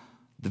from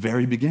the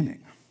very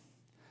beginning.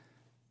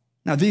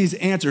 Now, these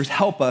answers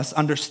help us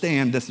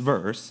understand this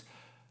verse,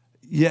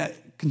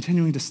 yet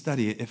continuing to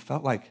study it, it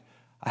felt like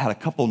I had a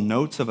couple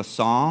notes of a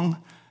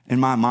song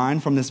in my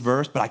mind from this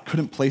verse, but I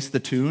couldn't place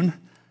the tune.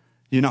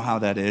 You know how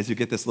that is. You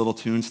get this little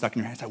tune stuck in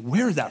your head. It's like,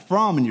 where is that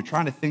from? And you're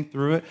trying to think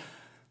through it.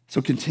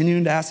 So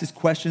continuing to ask these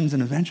questions,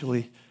 and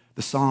eventually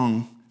the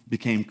song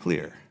became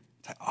clear.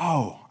 It's like,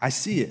 oh, I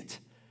see it.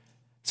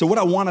 So what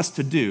I want us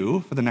to do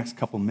for the next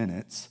couple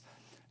minutes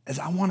is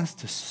I want us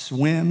to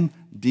swim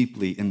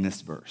deeply in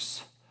this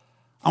verse.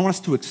 I want us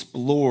to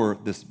explore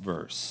this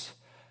verse.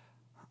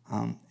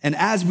 And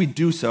as we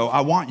do so,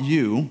 I want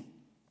you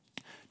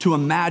to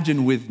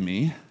imagine with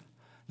me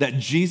that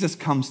Jesus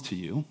comes to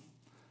you,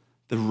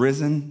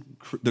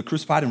 the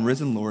crucified and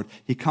risen Lord.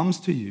 He comes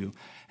to you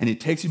and he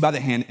takes you by the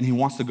hand and he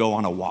wants to go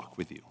on a walk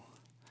with you.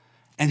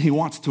 And he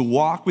wants to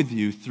walk with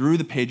you through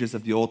the pages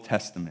of the Old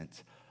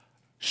Testament,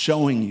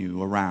 showing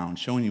you around,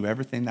 showing you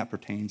everything that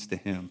pertains to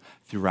him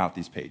throughout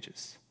these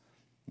pages.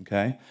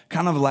 Okay?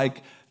 Kind of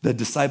like the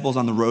disciples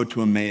on the road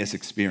to Emmaus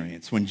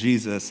experience when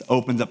Jesus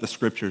opens up the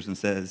scriptures and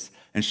says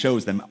and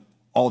shows them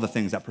all the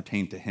things that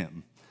pertain to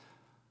him.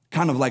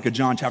 Kind of like a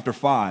John chapter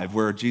 5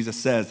 where Jesus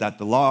says that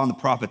the law and the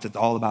prophets, it's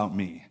all about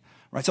me.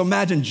 Right? So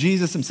imagine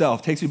Jesus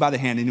himself takes you by the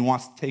hand and he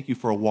wants to take you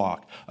for a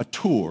walk, a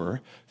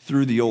tour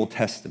through the Old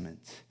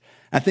Testament.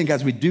 I think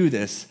as we do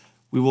this,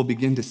 we will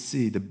begin to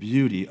see the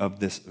beauty of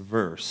this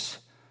verse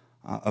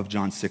of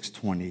John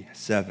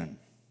 6:27.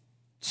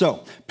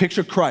 So,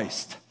 picture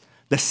Christ,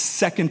 the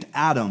second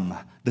Adam,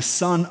 the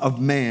Son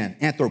of Man,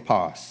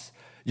 Anthropos,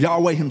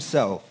 Yahweh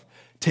himself,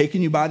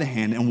 taking you by the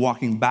hand and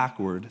walking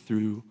backward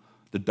through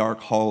the dark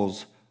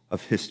halls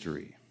of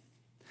history.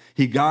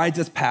 He guides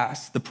us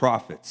past the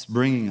prophets,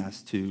 bringing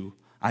us to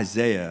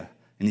Isaiah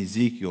and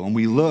Ezekiel, and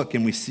we look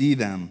and we see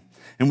them,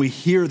 and we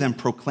hear them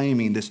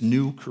proclaiming this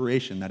new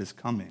creation that is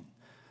coming.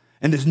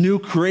 And this new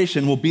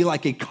creation will be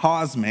like a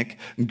cosmic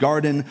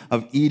Garden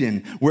of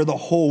Eden, where the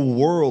whole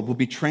world will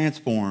be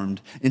transformed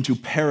into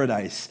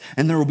paradise.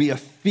 And there will be a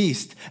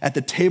feast at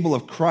the table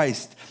of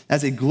Christ.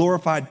 As a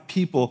glorified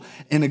people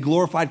in a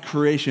glorified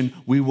creation,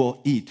 we will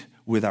eat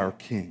with our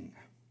King.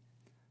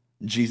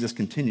 Jesus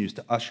continues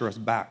to usher us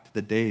back to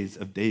the days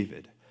of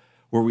David,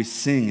 where we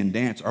sing and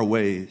dance our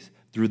ways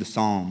through the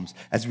Psalms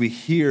as we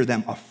hear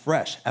them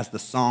afresh as the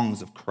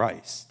songs of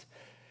Christ.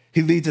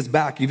 He leads us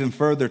back even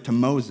further to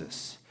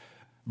Moses,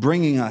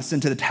 bringing us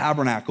into the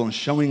tabernacle and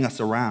showing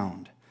us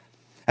around.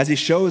 As he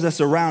shows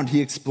us around,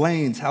 he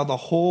explains how the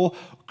whole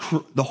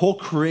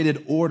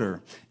created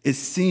order is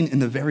seen in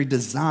the very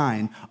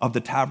design of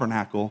the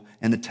tabernacle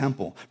and the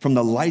temple. From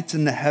the lights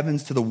in the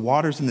heavens to the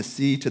waters in the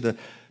sea, to the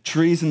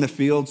trees in the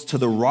fields, to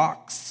the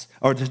rocks,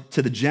 or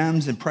to the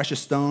gems and precious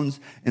stones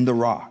in the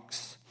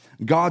rocks.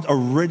 God's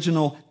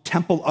original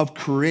temple of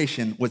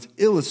creation was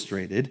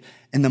illustrated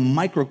in the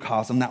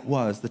microcosm that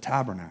was the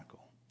tabernacle.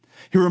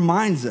 He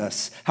reminds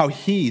us how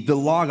he, the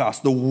Logos,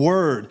 the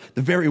Word,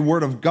 the very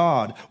Word of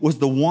God, was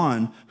the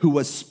one who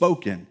was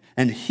spoken,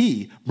 and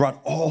he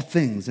brought all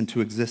things into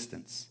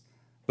existence.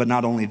 But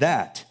not only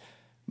that,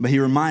 but he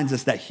reminds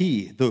us that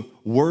he, the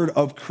Word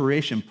of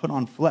creation, put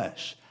on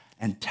flesh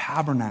and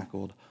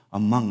tabernacled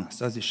among us.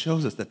 So as he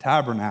shows us the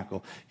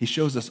tabernacle, he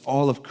shows us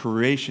all of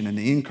creation and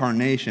the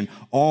incarnation,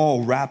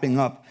 all wrapping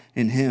up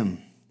in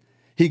him.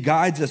 He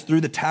guides us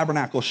through the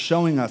tabernacle,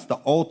 showing us the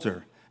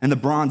altar and the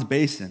bronze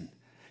basin.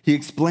 He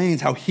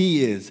explains how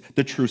he is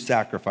the true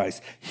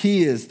sacrifice.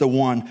 He is the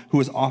one who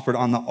is offered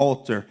on the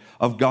altar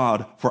of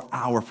God for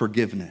our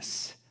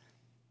forgiveness.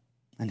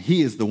 And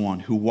he is the one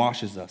who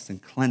washes us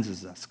and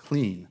cleanses us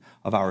clean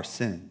of our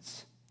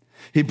sins.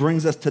 He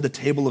brings us to the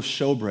table of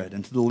showbread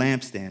and to the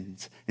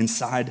lampstands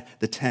inside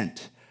the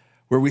tent,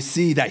 where we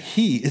see that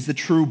he is the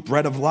true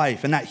bread of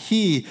life and that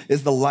he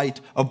is the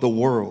light of the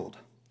world.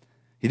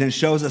 He then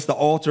shows us the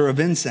altar of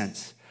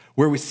incense,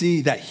 where we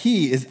see that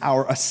he is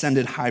our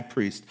ascended high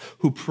priest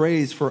who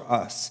prays for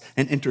us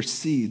and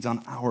intercedes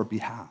on our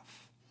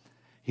behalf.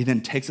 He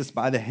then takes us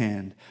by the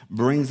hand,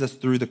 brings us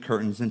through the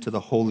curtains into the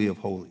Holy of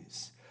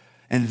Holies.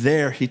 And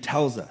there he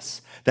tells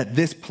us that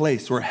this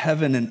place where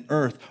heaven and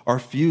earth are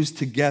fused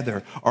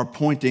together are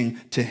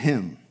pointing to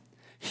him.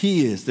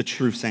 He is the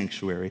true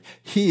sanctuary.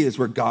 He is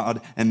where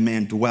God and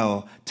man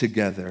dwell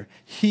together.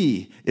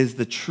 He is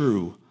the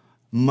true,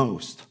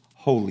 most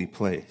holy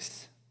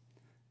place.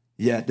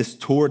 Yet this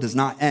tour does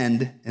not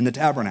end in the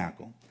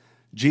tabernacle.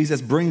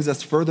 Jesus brings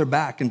us further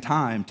back in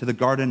time to the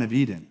Garden of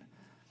Eden,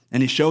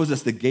 and he shows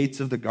us the gates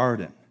of the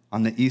garden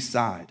on the east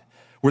side,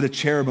 where the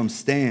cherubim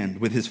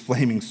stand with his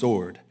flaming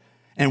sword.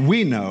 And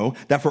we know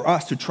that for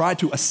us to try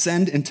to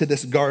ascend into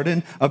this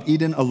Garden of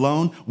Eden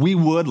alone, we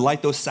would,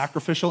 like those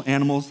sacrificial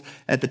animals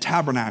at the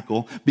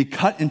tabernacle, be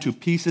cut into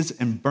pieces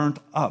and burnt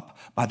up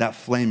by that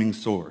flaming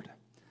sword.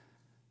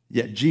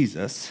 Yet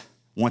Jesus,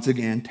 once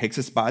again, takes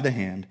us by the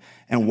hand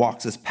and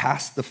walks us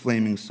past the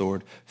flaming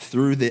sword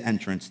through the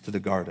entrance to the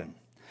garden.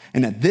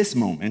 And at this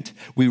moment,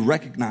 we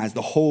recognize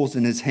the holes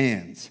in his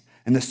hands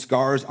and the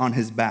scars on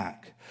his back,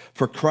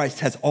 for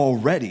Christ has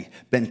already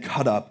been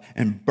cut up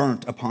and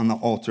burnt upon the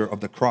altar of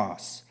the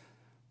cross,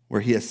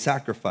 where he has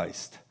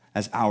sacrificed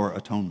as our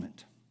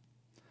atonement.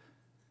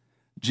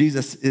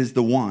 Jesus is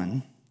the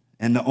one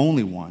and the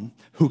only one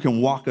who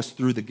can walk us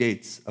through the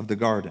gates of the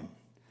garden.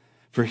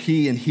 For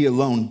he and he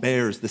alone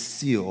bears the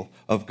seal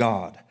of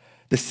God,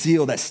 the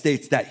seal that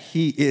states that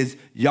he is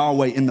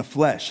Yahweh in the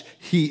flesh.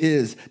 He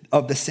is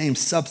of the same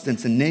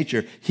substance and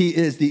nature. He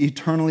is the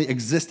eternally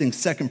existing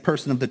second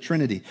person of the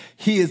Trinity.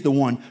 He is the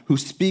one who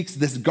speaks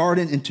this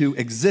garden into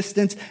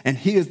existence, and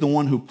he is the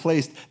one who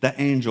placed the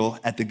angel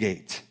at the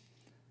gate.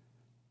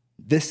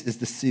 This is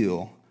the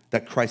seal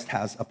that Christ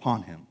has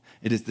upon him.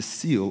 It is the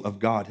seal of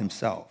God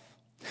himself.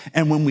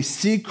 And when we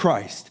see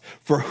Christ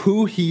for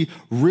who he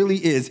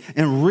really is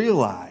and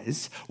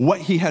realize what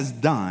he has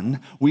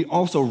done, we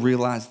also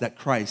realize that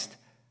Christ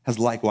has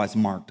likewise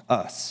marked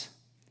us.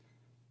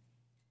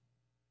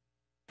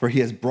 For he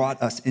has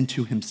brought us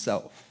into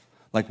himself,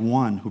 like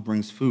one who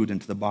brings food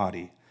into the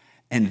body.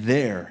 And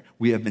there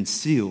we have been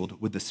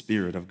sealed with the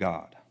Spirit of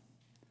God.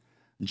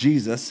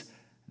 Jesus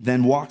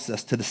then walks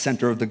us to the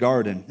center of the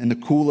garden in the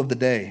cool of the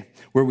day,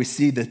 where we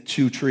see the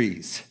two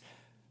trees.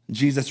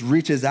 Jesus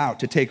reaches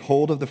out to take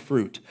hold of the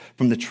fruit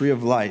from the tree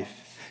of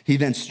life. He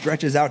then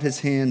stretches out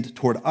his hand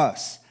toward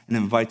us and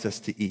invites us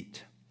to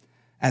eat.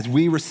 As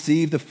we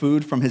receive the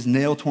food from his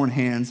nail-torn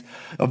hands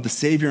of the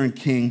Savior and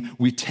King,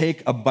 we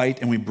take a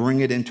bite and we bring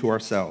it into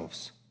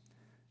ourselves.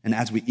 And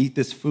as we eat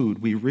this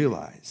food, we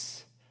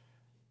realize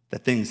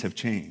that things have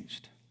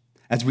changed.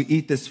 As we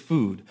eat this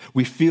food,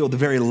 we feel the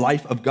very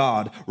life of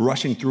God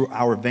rushing through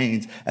our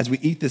veins. As we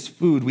eat this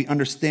food, we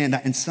understand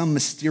that in some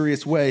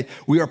mysterious way,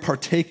 we are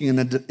partaking in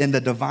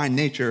the divine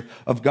nature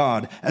of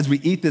God. As we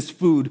eat this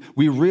food,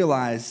 we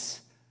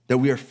realize that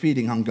we are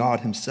feeding on God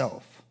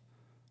himself.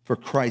 For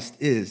Christ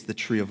is the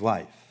tree of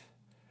life.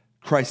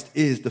 Christ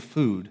is the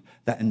food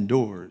that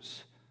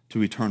endures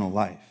to eternal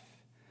life.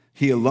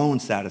 He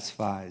alone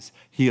satisfies.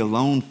 He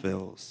alone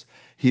fills.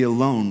 He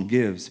alone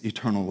gives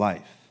eternal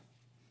life.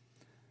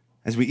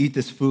 As we eat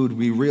this food,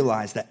 we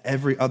realize that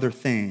every other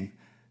thing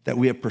that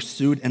we have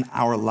pursued in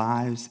our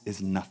lives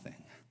is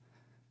nothing,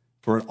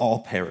 for it all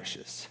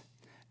perishes.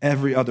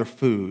 Every other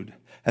food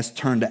has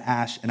turned to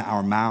ash in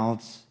our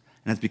mouths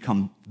and has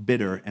become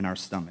bitter in our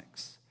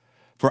stomachs.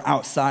 For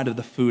outside of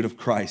the food of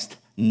Christ,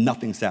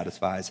 nothing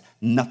satisfies,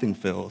 nothing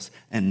fills,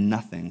 and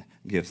nothing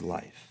gives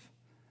life.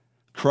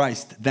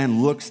 Christ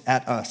then looks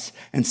at us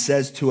and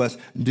says to us,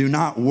 do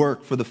not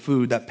work for the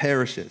food that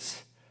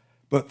perishes,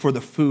 but for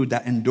the food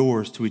that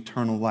endures to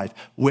eternal life,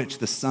 which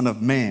the Son of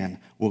Man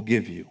will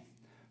give you.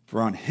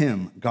 For on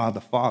him God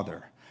the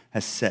Father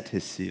has set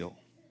his seal.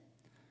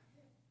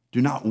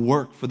 Do not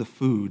work for the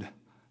food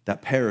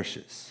that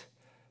perishes,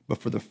 but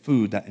for the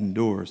food that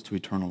endures to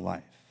eternal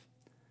life.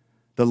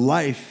 The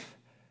life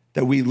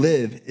that we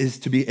live is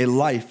to be a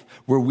life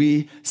where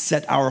we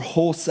set our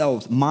whole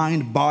selves,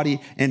 mind,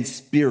 body, and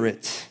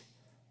spirit,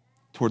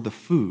 toward the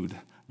food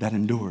that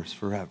endures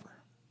forever.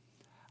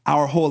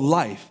 Our whole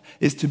life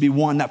is to be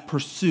one that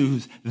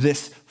pursues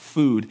this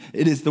food.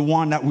 It is the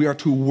one that we are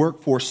to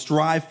work for,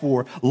 strive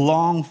for,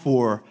 long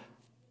for,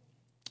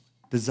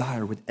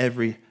 desire with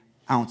every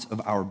ounce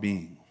of our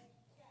being.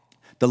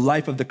 The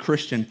life of the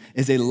Christian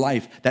is a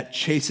life that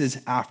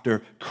chases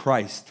after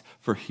Christ,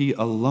 for he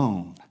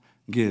alone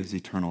gives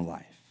eternal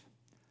life.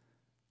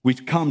 We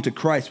come to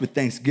Christ with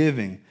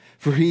thanksgiving,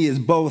 for he is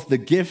both the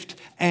gift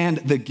and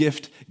the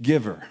gift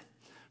giver.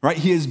 Right?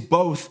 He is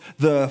both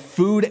the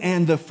food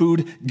and the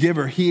food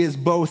giver. He is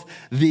both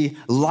the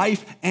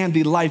life and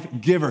the life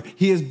giver.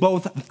 He is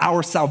both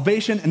our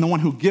salvation and the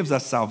one who gives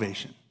us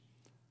salvation.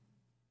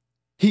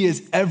 He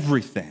is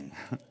everything,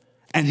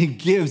 and he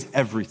gives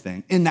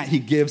everything in that he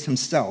gives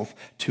himself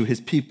to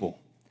his people.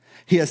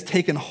 He has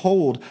taken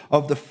hold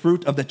of the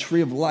fruit of the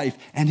tree of life,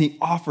 and he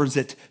offers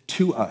it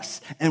to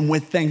us. And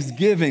with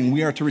thanksgiving,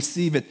 we are to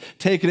receive it,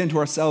 take it into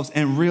ourselves,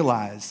 and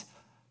realize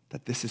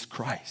that this is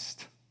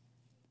Christ.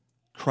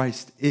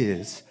 Christ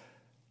is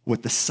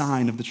what the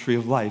sign of the tree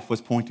of life was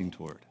pointing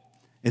toward.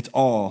 It's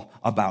all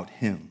about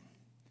him.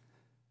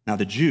 Now,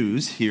 the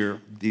Jews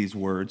hear these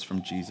words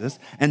from Jesus,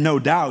 and no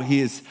doubt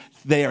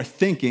they are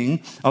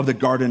thinking of the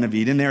Garden of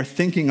Eden. They are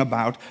thinking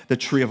about the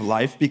tree of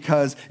life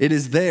because it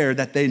is there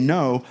that they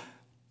know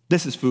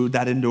this is food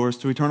that endures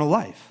to eternal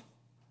life.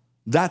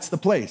 That's the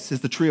place,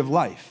 is the tree of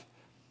life.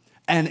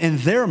 And in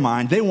their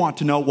mind, they want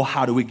to know, well,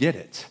 how do we get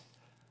it?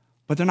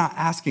 But they're not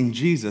asking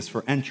Jesus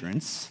for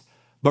entrance,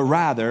 but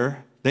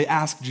rather they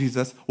ask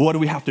Jesus, what do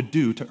we have to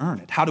do to earn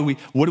it?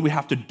 What do we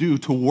have to do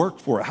to work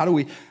for it? How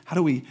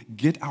do we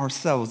get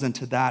ourselves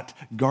into that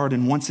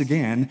garden once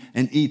again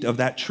and eat of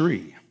that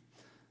tree?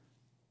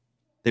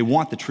 They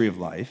want the tree of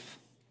life.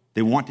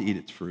 They want to eat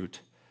its fruit.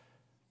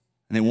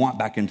 And they want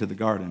back into the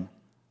garden.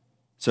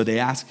 So they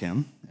ask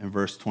him in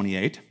verse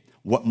 28,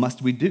 what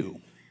must we do?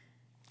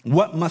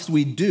 What must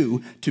we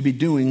do to be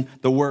doing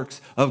the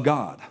works of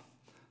God?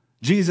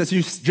 Jesus,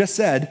 you just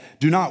said,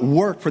 do not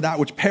work for that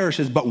which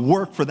perishes, but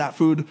work for that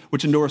food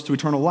which endures to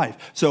eternal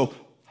life. So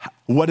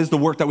what is the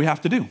work that we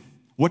have to do?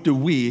 What do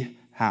we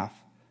have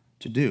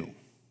to do?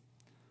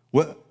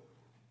 What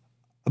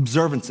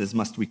observances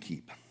must we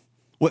keep?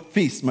 What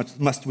feasts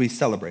must we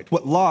celebrate?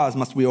 What laws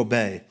must we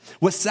obey?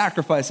 What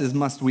sacrifices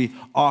must we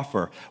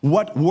offer?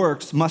 What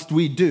works must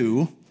we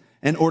do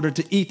in order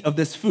to eat of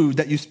this food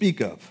that you speak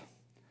of?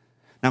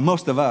 Now,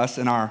 most of us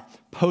in our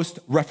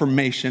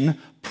post-Reformation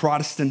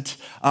Protestant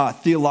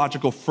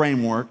theological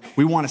framework,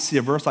 we want to see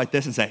a verse like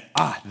this and say,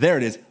 there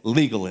it is,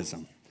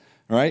 legalism,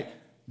 right?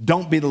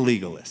 Don't be the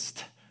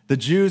legalist. The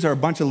Jews are a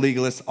bunch of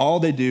legalists.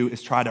 All they do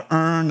is try to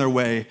earn their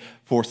way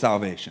for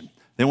salvation.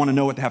 They want to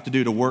know what they have to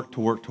do to work, to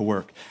work, to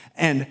work.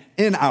 And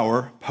in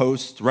our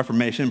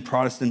post-Reformation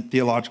Protestant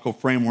theological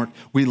framework,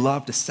 we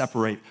love to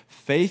separate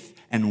faith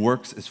and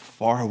works as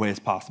far away as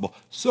possible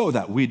so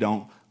that we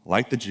don't,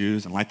 like the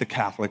Jews and like the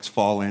Catholics,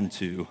 fall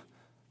into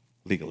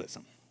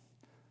legalism,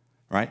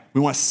 right?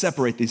 We want to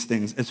separate these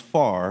things as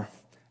far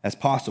as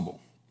possible.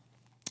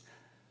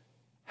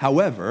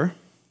 However,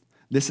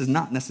 this is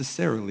not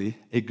necessarily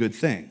a good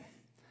thing.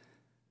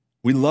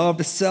 We love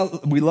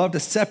to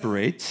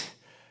separate.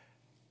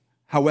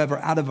 However,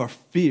 out of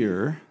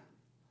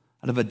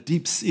a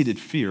deep-seated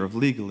fear of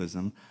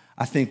legalism,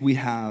 I think we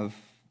have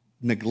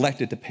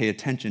neglected to pay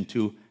attention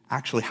to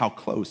actually how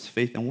close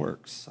faith and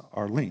works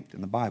are linked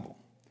in the Bible.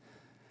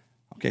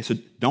 Okay, so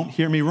don't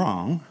hear me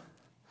wrong.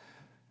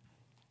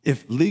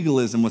 If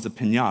legalism was a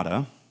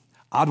piñata,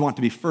 I'd want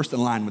to be first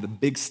in line with a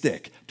big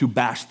stick to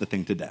bash the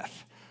thing to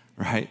death,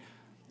 right?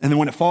 And then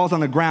when it falls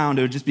on the ground,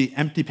 it would just be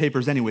empty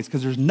papers anyways,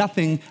 because there's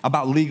nothing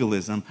about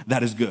legalism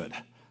that is good.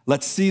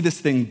 Let's see this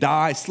thing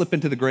die, slip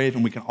into the grave,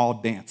 and we can all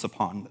dance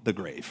upon the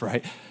grave,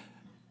 right?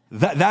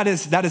 That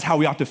is how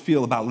we ought to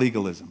feel about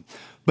legalism.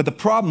 But the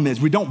problem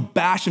is we don't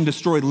bash and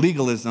destroy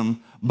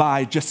legalism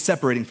by just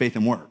separating faith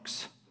and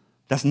works.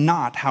 That's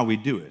not how we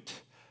do it.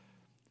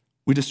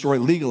 We destroy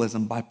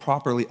legalism by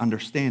properly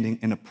understanding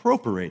and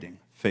appropriating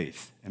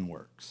faith and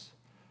works.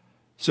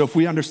 So if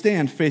we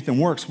understand faith and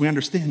works, we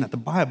understand that the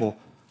Bible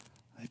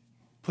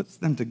puts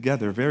them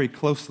together very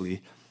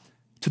closely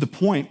to the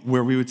point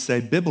where we would say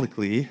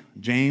biblically,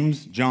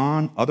 James,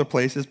 John, other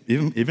places,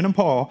 even in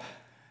Paul,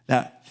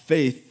 that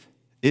faith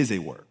is a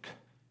work.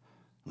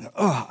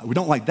 We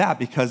don't like that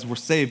because we're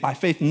saved by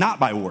faith, not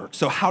by works.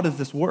 So how does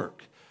this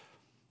work?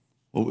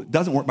 Well, it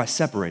doesn't work by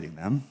separating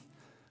them.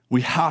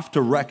 We have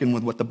to reckon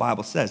with what the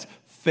Bible says.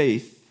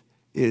 Faith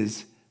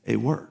is a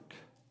work.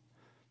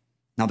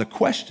 Now, the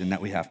question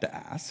that we have to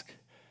ask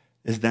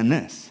is then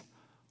this: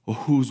 well,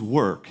 whose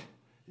work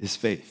is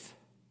faith?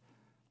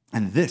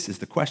 And this is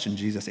the question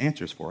Jesus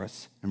answers for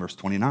us in verse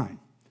 29.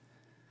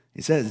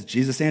 He says,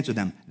 Jesus answered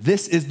them,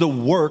 "This is the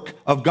work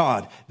of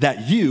God,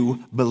 that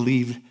you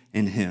believe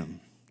in him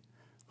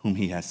whom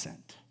he has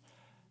sent."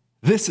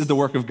 This is the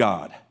work of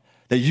God,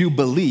 that you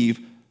believe,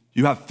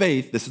 you have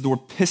faith. This is the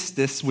word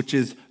pistis, which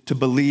is to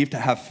believe, to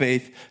have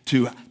faith,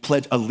 to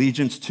pledge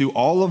allegiance to.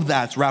 All of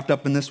that's wrapped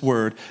up in this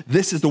word.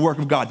 This is the work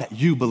of God, that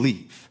you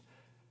believe.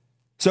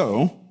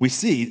 So we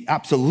see,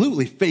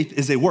 absolutely, faith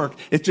is a work.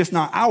 It's just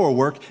not our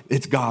work,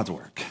 it's God's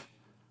work.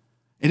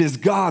 It is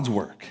God's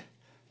work.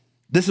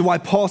 This is why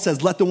Paul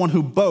says, let the one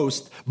who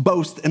boasts,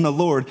 boast in the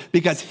Lord,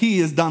 because he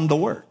has done the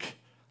work.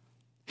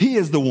 He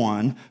is the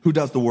one who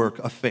does the work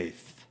of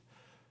faith.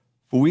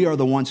 For we are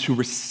the ones who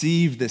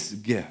receive this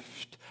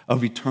gift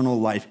of eternal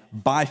life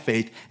by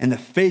faith, and the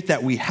faith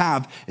that we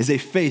have is a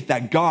faith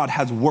that God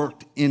has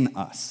worked in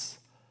us.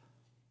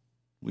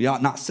 We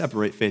ought not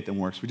separate faith and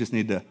works. We just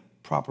need to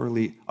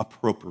properly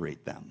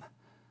appropriate them.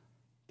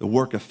 The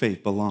work of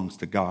faith belongs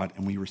to God,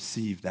 and we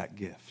receive that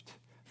gift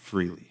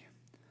freely.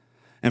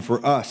 And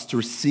for us to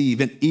receive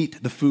and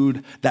eat the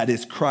food that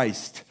is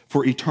Christ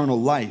for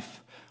eternal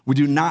life, we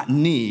do not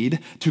need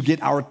to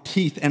get our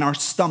teeth and our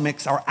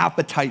stomachs, our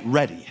appetite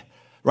ready,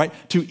 right?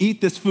 To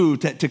eat this food,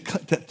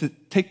 to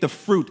take the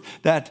fruit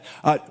that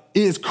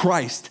is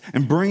Christ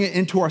and bring it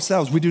into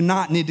ourselves. We do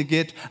not need to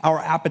get our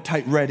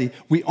appetite ready.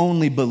 We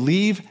only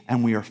believe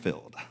and we are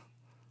filled.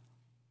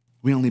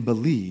 We only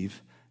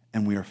believe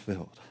and we are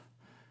filled.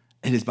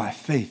 It is by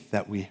faith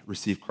that we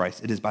receive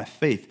Christ. It is by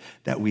faith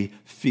that we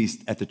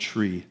feast at the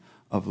tree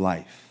of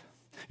life.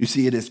 You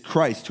see, it is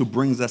Christ who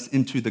brings us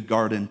into the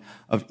Garden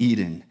of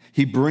Eden.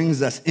 He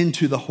brings us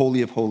into the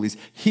Holy of Holies.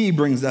 He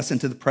brings us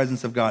into the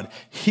presence of God.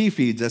 He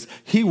feeds us.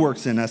 He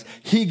works in us.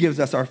 He gives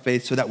us our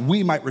faith so that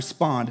we might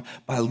respond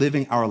by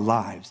living our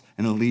lives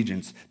in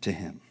allegiance to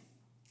him.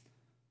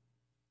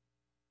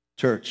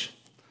 Church,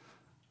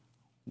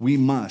 we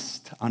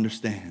must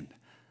understand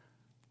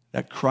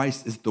that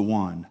Christ is the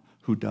one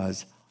who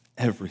does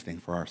everything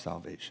for our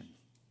salvation.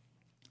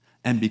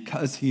 And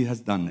because he has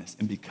done this,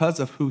 and because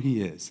of who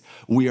he is,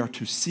 we are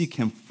to seek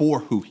him for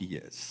who he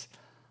is,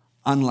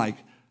 unlike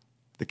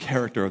the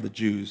character of the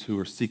Jews who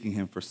were seeking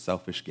him for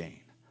selfish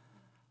gain.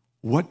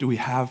 What do we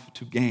have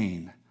to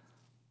gain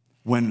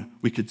when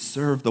we could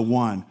serve the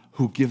one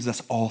who gives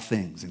us all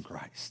things in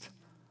Christ?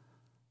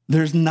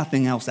 There's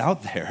nothing else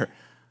out there.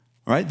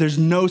 Right? There's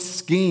no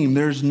scheme,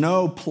 there's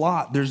no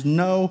plot, there's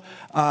no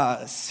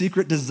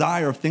secret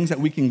desire of things that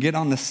we can get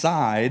on the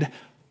side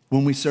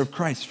when we serve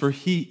Christ, for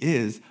he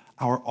is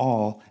our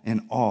all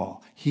in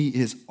all. He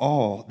is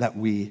all that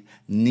we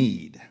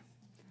need.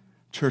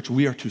 Church,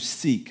 we are to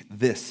seek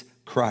this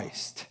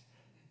Christ.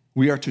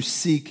 We are to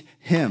seek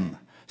him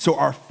so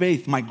our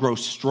faith might grow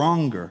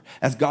stronger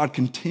as God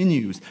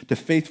continues to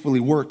faithfully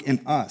work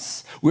in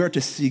us. We are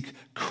to seek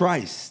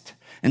Christ.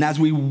 And as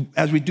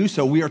we do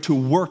so, we are to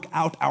work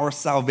out our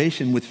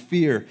salvation with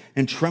fear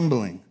and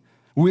trembling.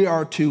 We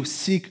are to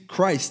seek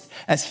Christ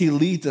as he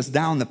leads us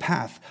down the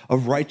path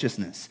of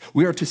righteousness.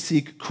 We are to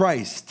seek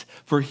Christ,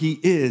 for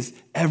he is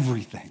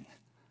everything.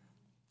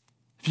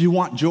 If you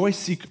want joy,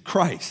 seek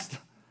Christ.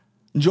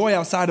 Joy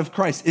outside of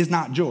Christ is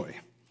not joy.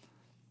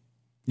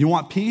 You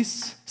want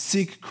peace?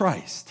 Seek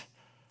Christ,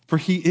 for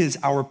he is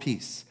our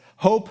peace.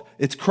 Hope,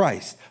 it's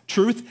Christ.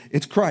 Truth,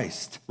 it's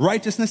Christ.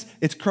 Righteousness,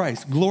 it's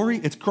Christ. Glory,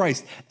 it's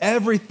Christ.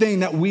 Everything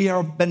that we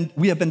have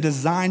been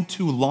designed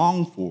to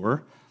long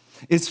for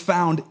is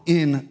found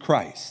in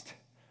Christ.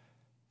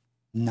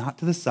 Not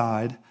to the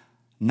side,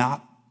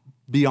 not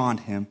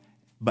beyond him,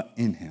 but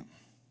in him.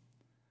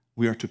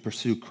 We are to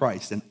pursue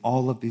Christ, and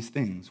all of these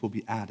things will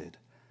be added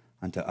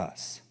unto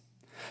us.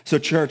 So,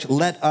 church,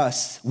 let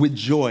us with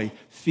joy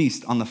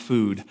feast on the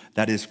food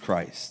that is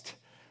Christ.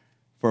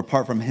 For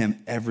apart from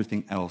him,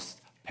 everything else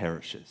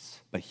perishes.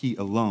 But he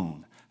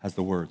alone has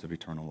the words of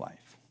eternal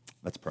life.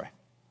 Let's pray.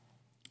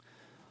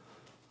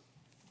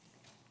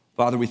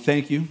 Father, we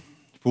thank you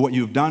for what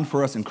you've done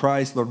for us in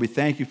Christ. Lord, we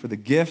thank you for the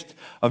gift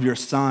of your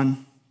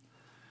Son.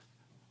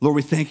 Lord,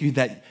 we thank you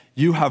that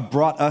you have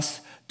brought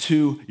us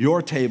to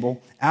your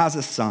table as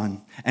a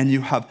son, and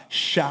you have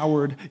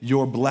showered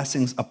your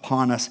blessings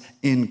upon us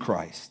in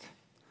Christ.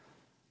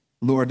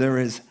 Lord, there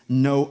is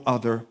no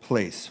other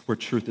place where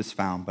truth is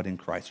found but in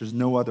Christ. There's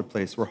no other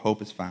place where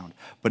hope is found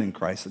but in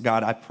Christ.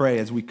 God, I pray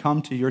as we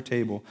come to your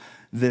table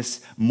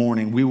this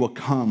morning, we will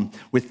come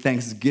with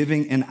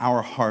thanksgiving in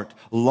our heart,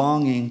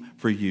 longing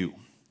for you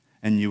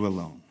and you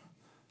alone.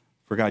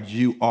 For God,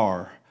 you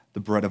are the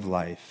bread of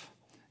life.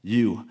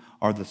 You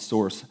are the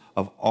source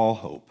of all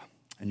hope.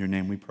 In your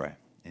name we pray.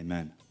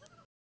 Amen.